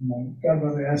 My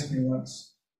godmother asked me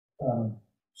once,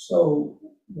 so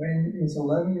when is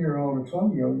 11-year-old or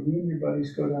 12-year-old, you and your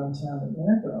buddies go downtown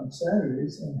Atlanta on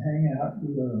Saturdays and hang out,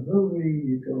 you go to a movie,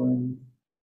 you go in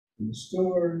to the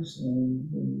stores, and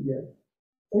when you get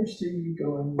thirsty, you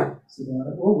go and sit down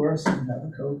at Woolworths and have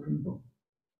a Coke.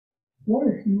 What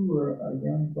if you were a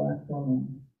young black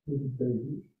woman with a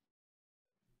baby?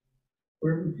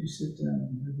 Where would you sit down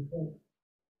and have a Coke?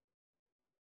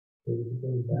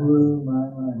 Blew my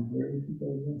mind. Where would you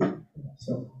go then?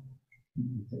 So,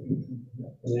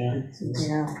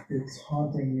 Yeah. it's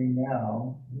haunting me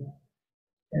now,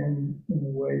 and in a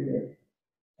way that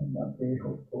I'm not very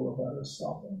hopeful about us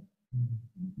solving.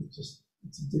 It's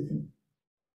a different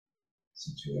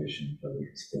situation, but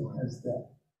it still has that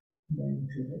name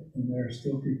to it, and there are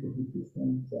still people who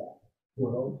defend that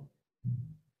world.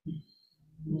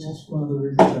 Which is one of the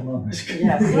reasons I'm on this.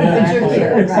 Yes, But you're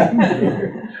here,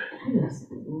 right. Yes.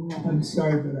 I'm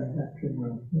sorry that I have to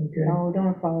run. Okay. Oh, don't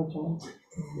apologize.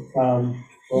 Well,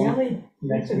 Really,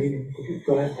 next meeting,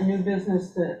 go ahead. a new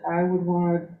business that I would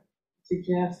want to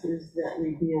suggest is that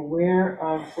we be aware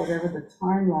of whatever the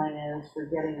timeline is for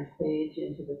getting a page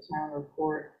into the town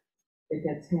report that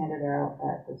gets handed out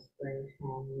at the spring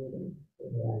town meeting.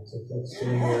 Right, so that's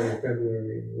January,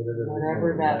 February,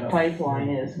 Whatever that pipeline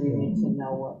is, we need to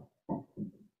know what.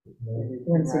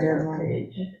 When's the Write our deadline?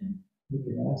 page. We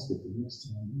can ask it the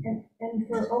next time. And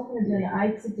for open agenda,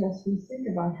 I'd suggest we think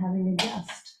about having a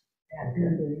guest at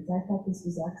meetings. I thought this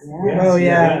was excellent. Yes, Oh,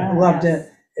 yeah, yeah. loved it.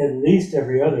 At least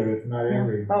every other, if not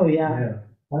every. Oh, yeah.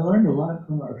 I learned a lot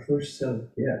from our first set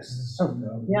of guests. Oh,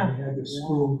 yeah. We had the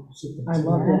school I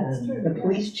love superintendent. it. The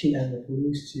police chief, And the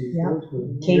police chief. Yeah. Those were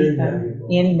Kate, very valuable.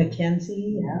 Annie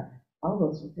McKenzie, yeah, all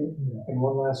those were good. And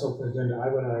one last open agenda, I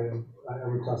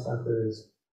would toss out there is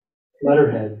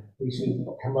letterhead. We should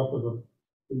come up with a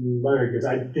letter, because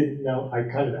I didn't know, I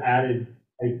kind of I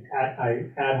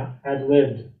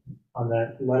ad-libbed on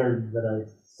that letter that I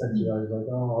sent you. I was like,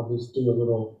 oh, I'll just do a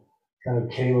little kind of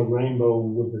Kayla rainbow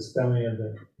with the spelling of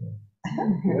it.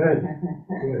 Good,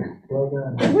 good, well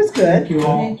done. It was good. Thank you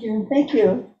all. Thank you. Thank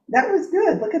you. That was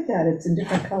good. Look at that. It's in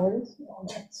different colors. Oh,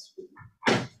 that's-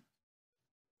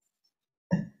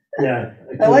 Yeah.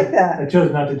 I like that. I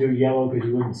chose not to do yellow because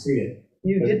you wouldn't see it.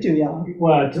 You did do yellow.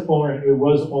 Well, it's orange, it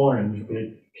was orange, but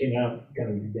it came out kind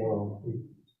of yellow.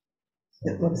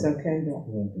 It looks okay though,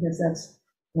 Yeah. because that's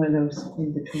one of those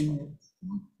in between ones.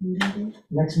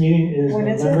 Next meeting is When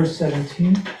is it? November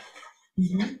 17th,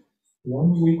 Mhm.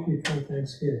 1 week before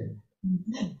Thanksgiving.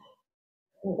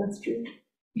 Well, that's true.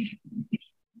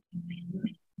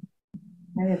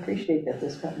 I appreciate that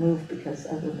this got moved because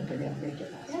I wouldn't have been able to make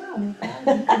it. Yeah,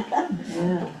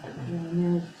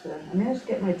 I managed to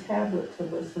get my tablet to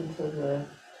listen to the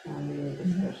town meeting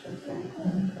discussion thing.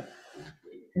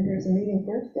 And there's a meeting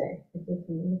Thursday.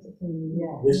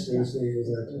 Yeah. This Thursday is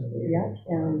our town meeting. Yeah,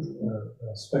 and-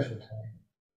 A special time.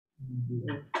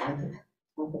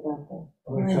 Talk about that.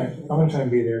 I'm gonna try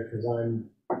and be there because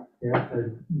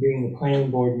being a planning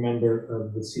board member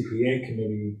of the CPA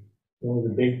committee, one of the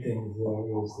big things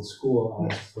there is the school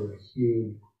asked for a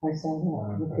huge I saw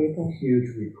that in the a paper.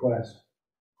 huge request,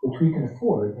 which we can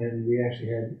afford, and we actually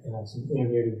had some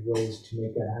innovative ways to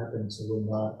make that happen, so we're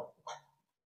not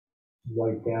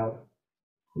wiped out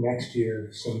next year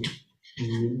if some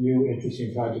new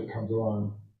interesting project comes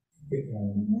along.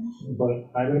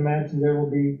 But I would imagine there will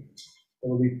be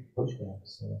pushback,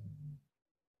 so.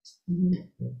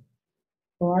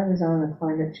 Well, I was on the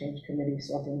climate change committee,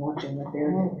 so I've been watching what they're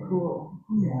doing. Cool.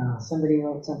 Yeah. Somebody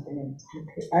wrote something in,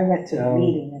 I went to the Oh.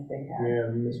 meeting that they had.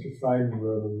 Yeah, Mr. Fiden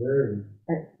wrote a very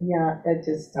Yeah, that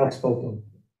just, outspoken.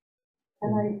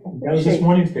 and I That was this appreciate,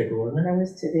 morning's paper, wasn't it? that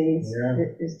was today's, Yeah.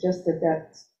 it's just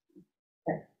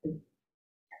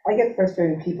I get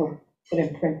frustrated when people put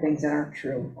in print things that aren't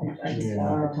true. I just have a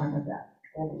hard time with that.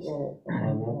 Well,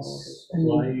 that's I mean,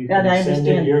 why you that I can send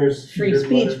in understand yours. Free your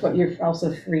speech, letters. but you're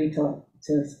also free to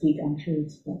speak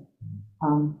untruths,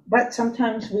 but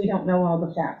sometimes we don't know all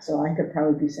the facts, so I could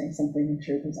probably be saying something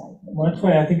untrue as I. Well, that's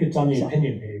why I think it's on the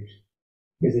opinion page,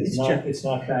 because It's true. it's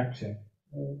not fact check.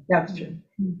 That's true.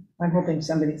 I'm hoping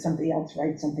somebody else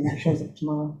writes something that shows up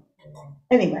tomorrow.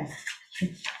 Anyway,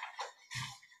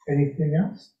 Anything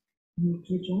else?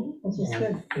 this is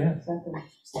good. Yeah, Second.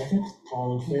 second,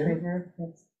 all in favor? Favor,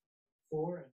 that's-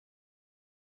 4.